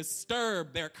now,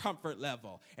 disturb their comfort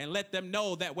level, and let them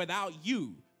know that without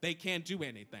you, they can't do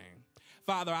anything.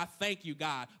 Father, I thank you,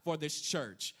 God, for this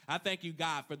church. I thank you,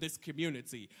 God, for this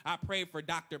community. I pray for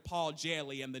Dr. Paul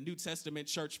Jaley and the New Testament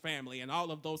church family and all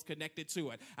of those connected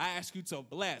to it. I ask you to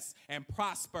bless and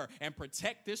prosper and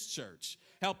protect this church.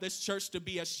 Help this church to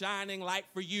be a shining light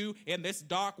for you in this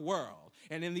dark world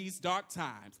and in these dark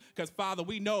times. Because, Father,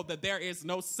 we know that there is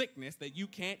no sickness that you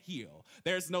can't heal.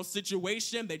 There's no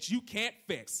situation that you can't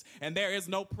fix. And there is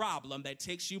no problem that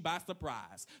takes you by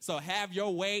surprise. So have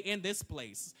your way in this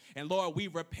place. And, Lord, we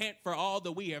repent for all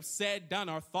that we have said, done,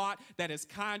 or thought that is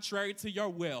contrary to your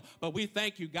will. But we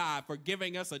thank you, God, for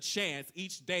giving us a chance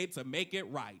each day to make it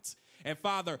right. And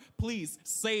Father, please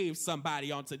save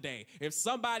somebody on today. If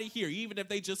somebody here, even if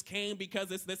they just came because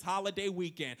it's this holiday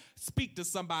weekend, speak to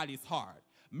somebody's heart.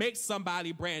 Make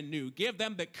somebody brand new. Give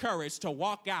them the courage to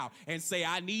walk out and say,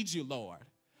 I need you, Lord.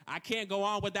 I can't go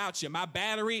on without you. My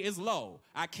battery is low.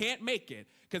 I can't make it.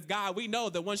 Because, God, we know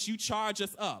that once you charge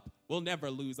us up, we'll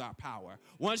never lose our power.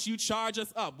 Once you charge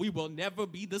us up, we will never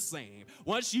be the same.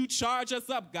 Once you charge us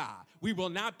up, God, we will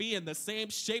not be in the same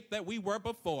shape that we were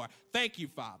before. Thank you,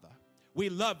 Father. We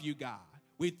love you, God.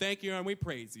 We thank you and we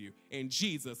praise you. In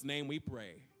Jesus' name we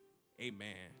pray.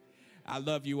 Amen. I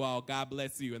love you all. God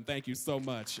bless you, and thank you so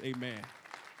much. Amen.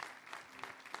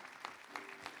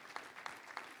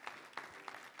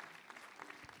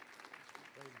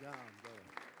 Praise God, brother.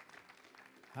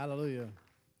 Hallelujah.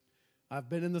 I've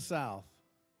been in the South.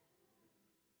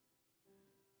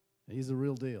 He's the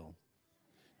real deal.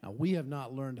 Now, we have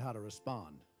not learned how to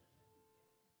respond.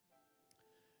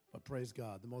 But praise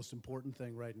God, the most important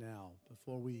thing right now,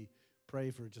 before we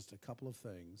pray for just a couple of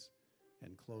things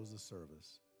and close the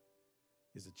service,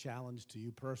 is a challenge to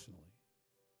you personally.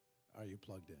 Are you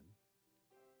plugged in?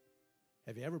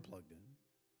 Have you ever plugged in?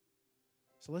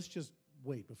 So let's just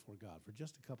wait before God for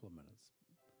just a couple of minutes.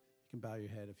 You can bow your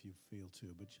head if you feel to,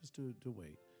 but just to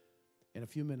wait. In a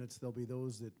few minutes, there'll be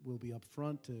those that will be up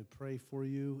front to pray for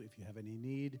you if you have any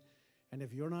need. And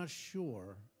if you're not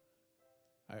sure,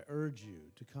 I urge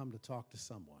you to come to talk to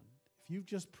someone. If you've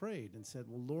just prayed and said,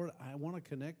 well, Lord, I want to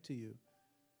connect to you,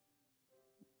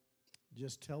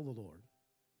 just tell the Lord,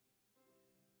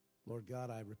 Lord God,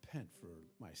 I repent for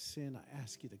my sin. I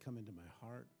ask you to come into my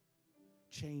heart.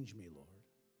 Change me, Lord.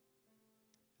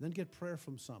 And then get prayer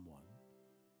from someone.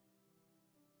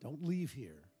 Don't leave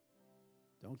here.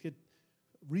 Don't get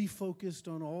refocused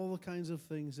on all the kinds of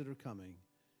things that are coming.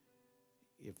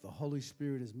 If the Holy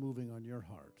Spirit is moving on your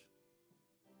heart,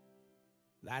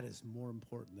 that is more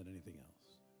important than anything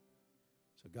else.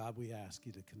 So, God, we ask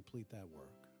you to complete that work.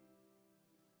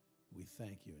 We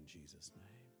thank you in Jesus' name.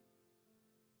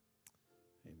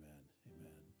 Amen.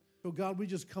 Amen. So, God, we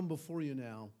just come before you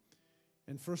now.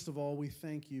 And first of all, we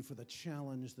thank you for the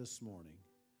challenge this morning.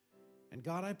 And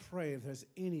God, I pray if there's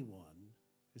anyone,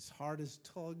 his heart is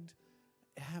tugged,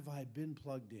 have I been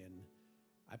plugged in?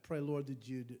 I pray, Lord, that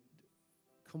you'd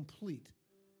complete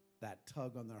that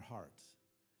tug on their hearts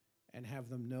and have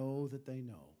them know that they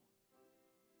know,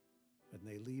 when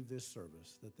they leave this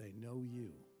service, that they know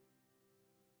you.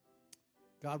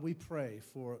 God, we pray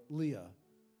for Leah,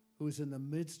 who is in the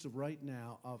midst right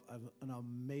now of an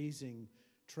amazing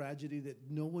tragedy that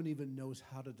no one even knows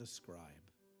how to describe.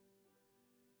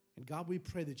 And God, we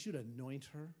pray that you'd anoint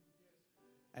her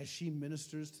as she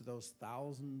ministers to those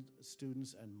 1,000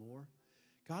 students and more.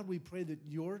 God, we pray that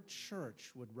your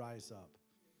church would rise up,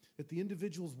 that the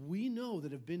individuals we know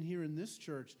that have been here in this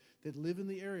church that live in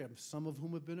the area, some of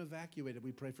whom have been evacuated.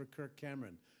 We pray for Kirk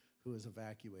Cameron, who is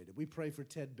evacuated. We pray for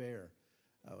Ted Baer,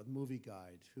 movie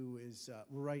guide, who is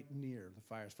right near the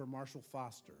fires, for Marshall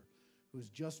Foster, who's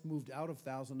just moved out of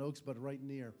Thousand Oaks, but right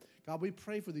near. God, we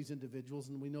pray for these individuals,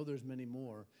 and we know there's many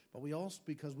more, but we also,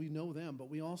 because we know them, but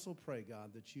we also pray,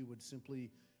 God, that you would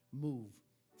simply move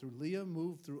through Leah,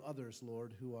 move through others,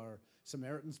 Lord, who are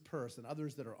Samaritan's Purse and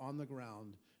others that are on the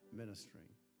ground ministering.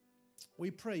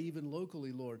 We pray even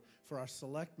locally, Lord, for our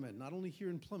selectmen, not only here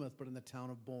in Plymouth, but in the town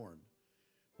of Bourne.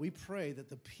 We pray that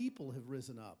the people have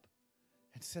risen up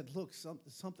and said, look,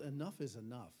 something enough is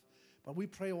enough. But we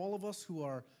pray all of us who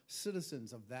are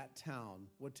citizens of that town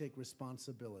would take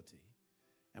responsibility.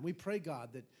 And we pray,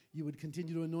 God, that you would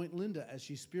continue to anoint Linda as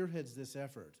she spearheads this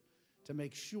effort to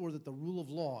make sure that the rule of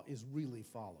law is really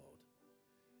followed.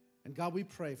 And God, we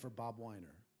pray for Bob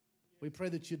Weiner. We pray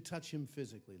that you'd touch him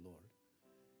physically, Lord.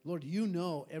 Lord, you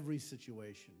know every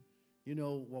situation. You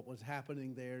know what was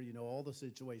happening there. You know all the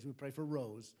situations. We pray for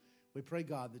Rose. We pray,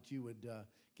 God, that you would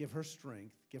give her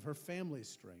strength, give her family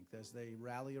strength as they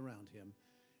rally around him.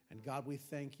 And God, we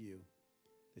thank you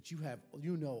that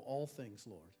you know all things,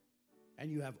 Lord, and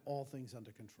you have all things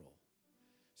under control.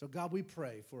 So God, we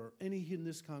pray for any in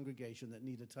this congregation that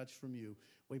need a touch from you.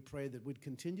 We pray that we'd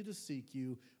continue to seek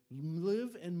you,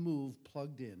 live and move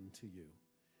plugged in to you.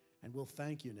 And we'll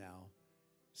thank you now.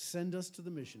 Send us to the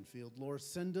mission field, Lord.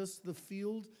 Send us to the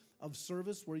field of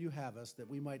service where you have us, that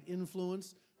we might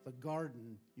influence the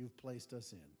garden you've placed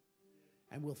us in.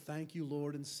 And we'll thank you,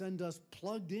 Lord, and send us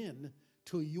plugged in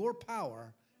to your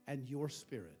power and your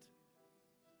spirit.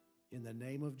 In the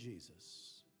name of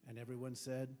Jesus. And everyone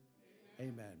said,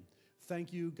 Amen.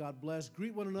 Thank you. God bless.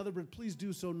 Greet one another, but please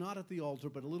do so not at the altar,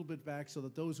 but a little bit back so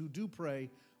that those who do pray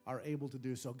are able to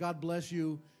do so. God bless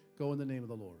you. Go in the name of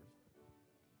the Lord.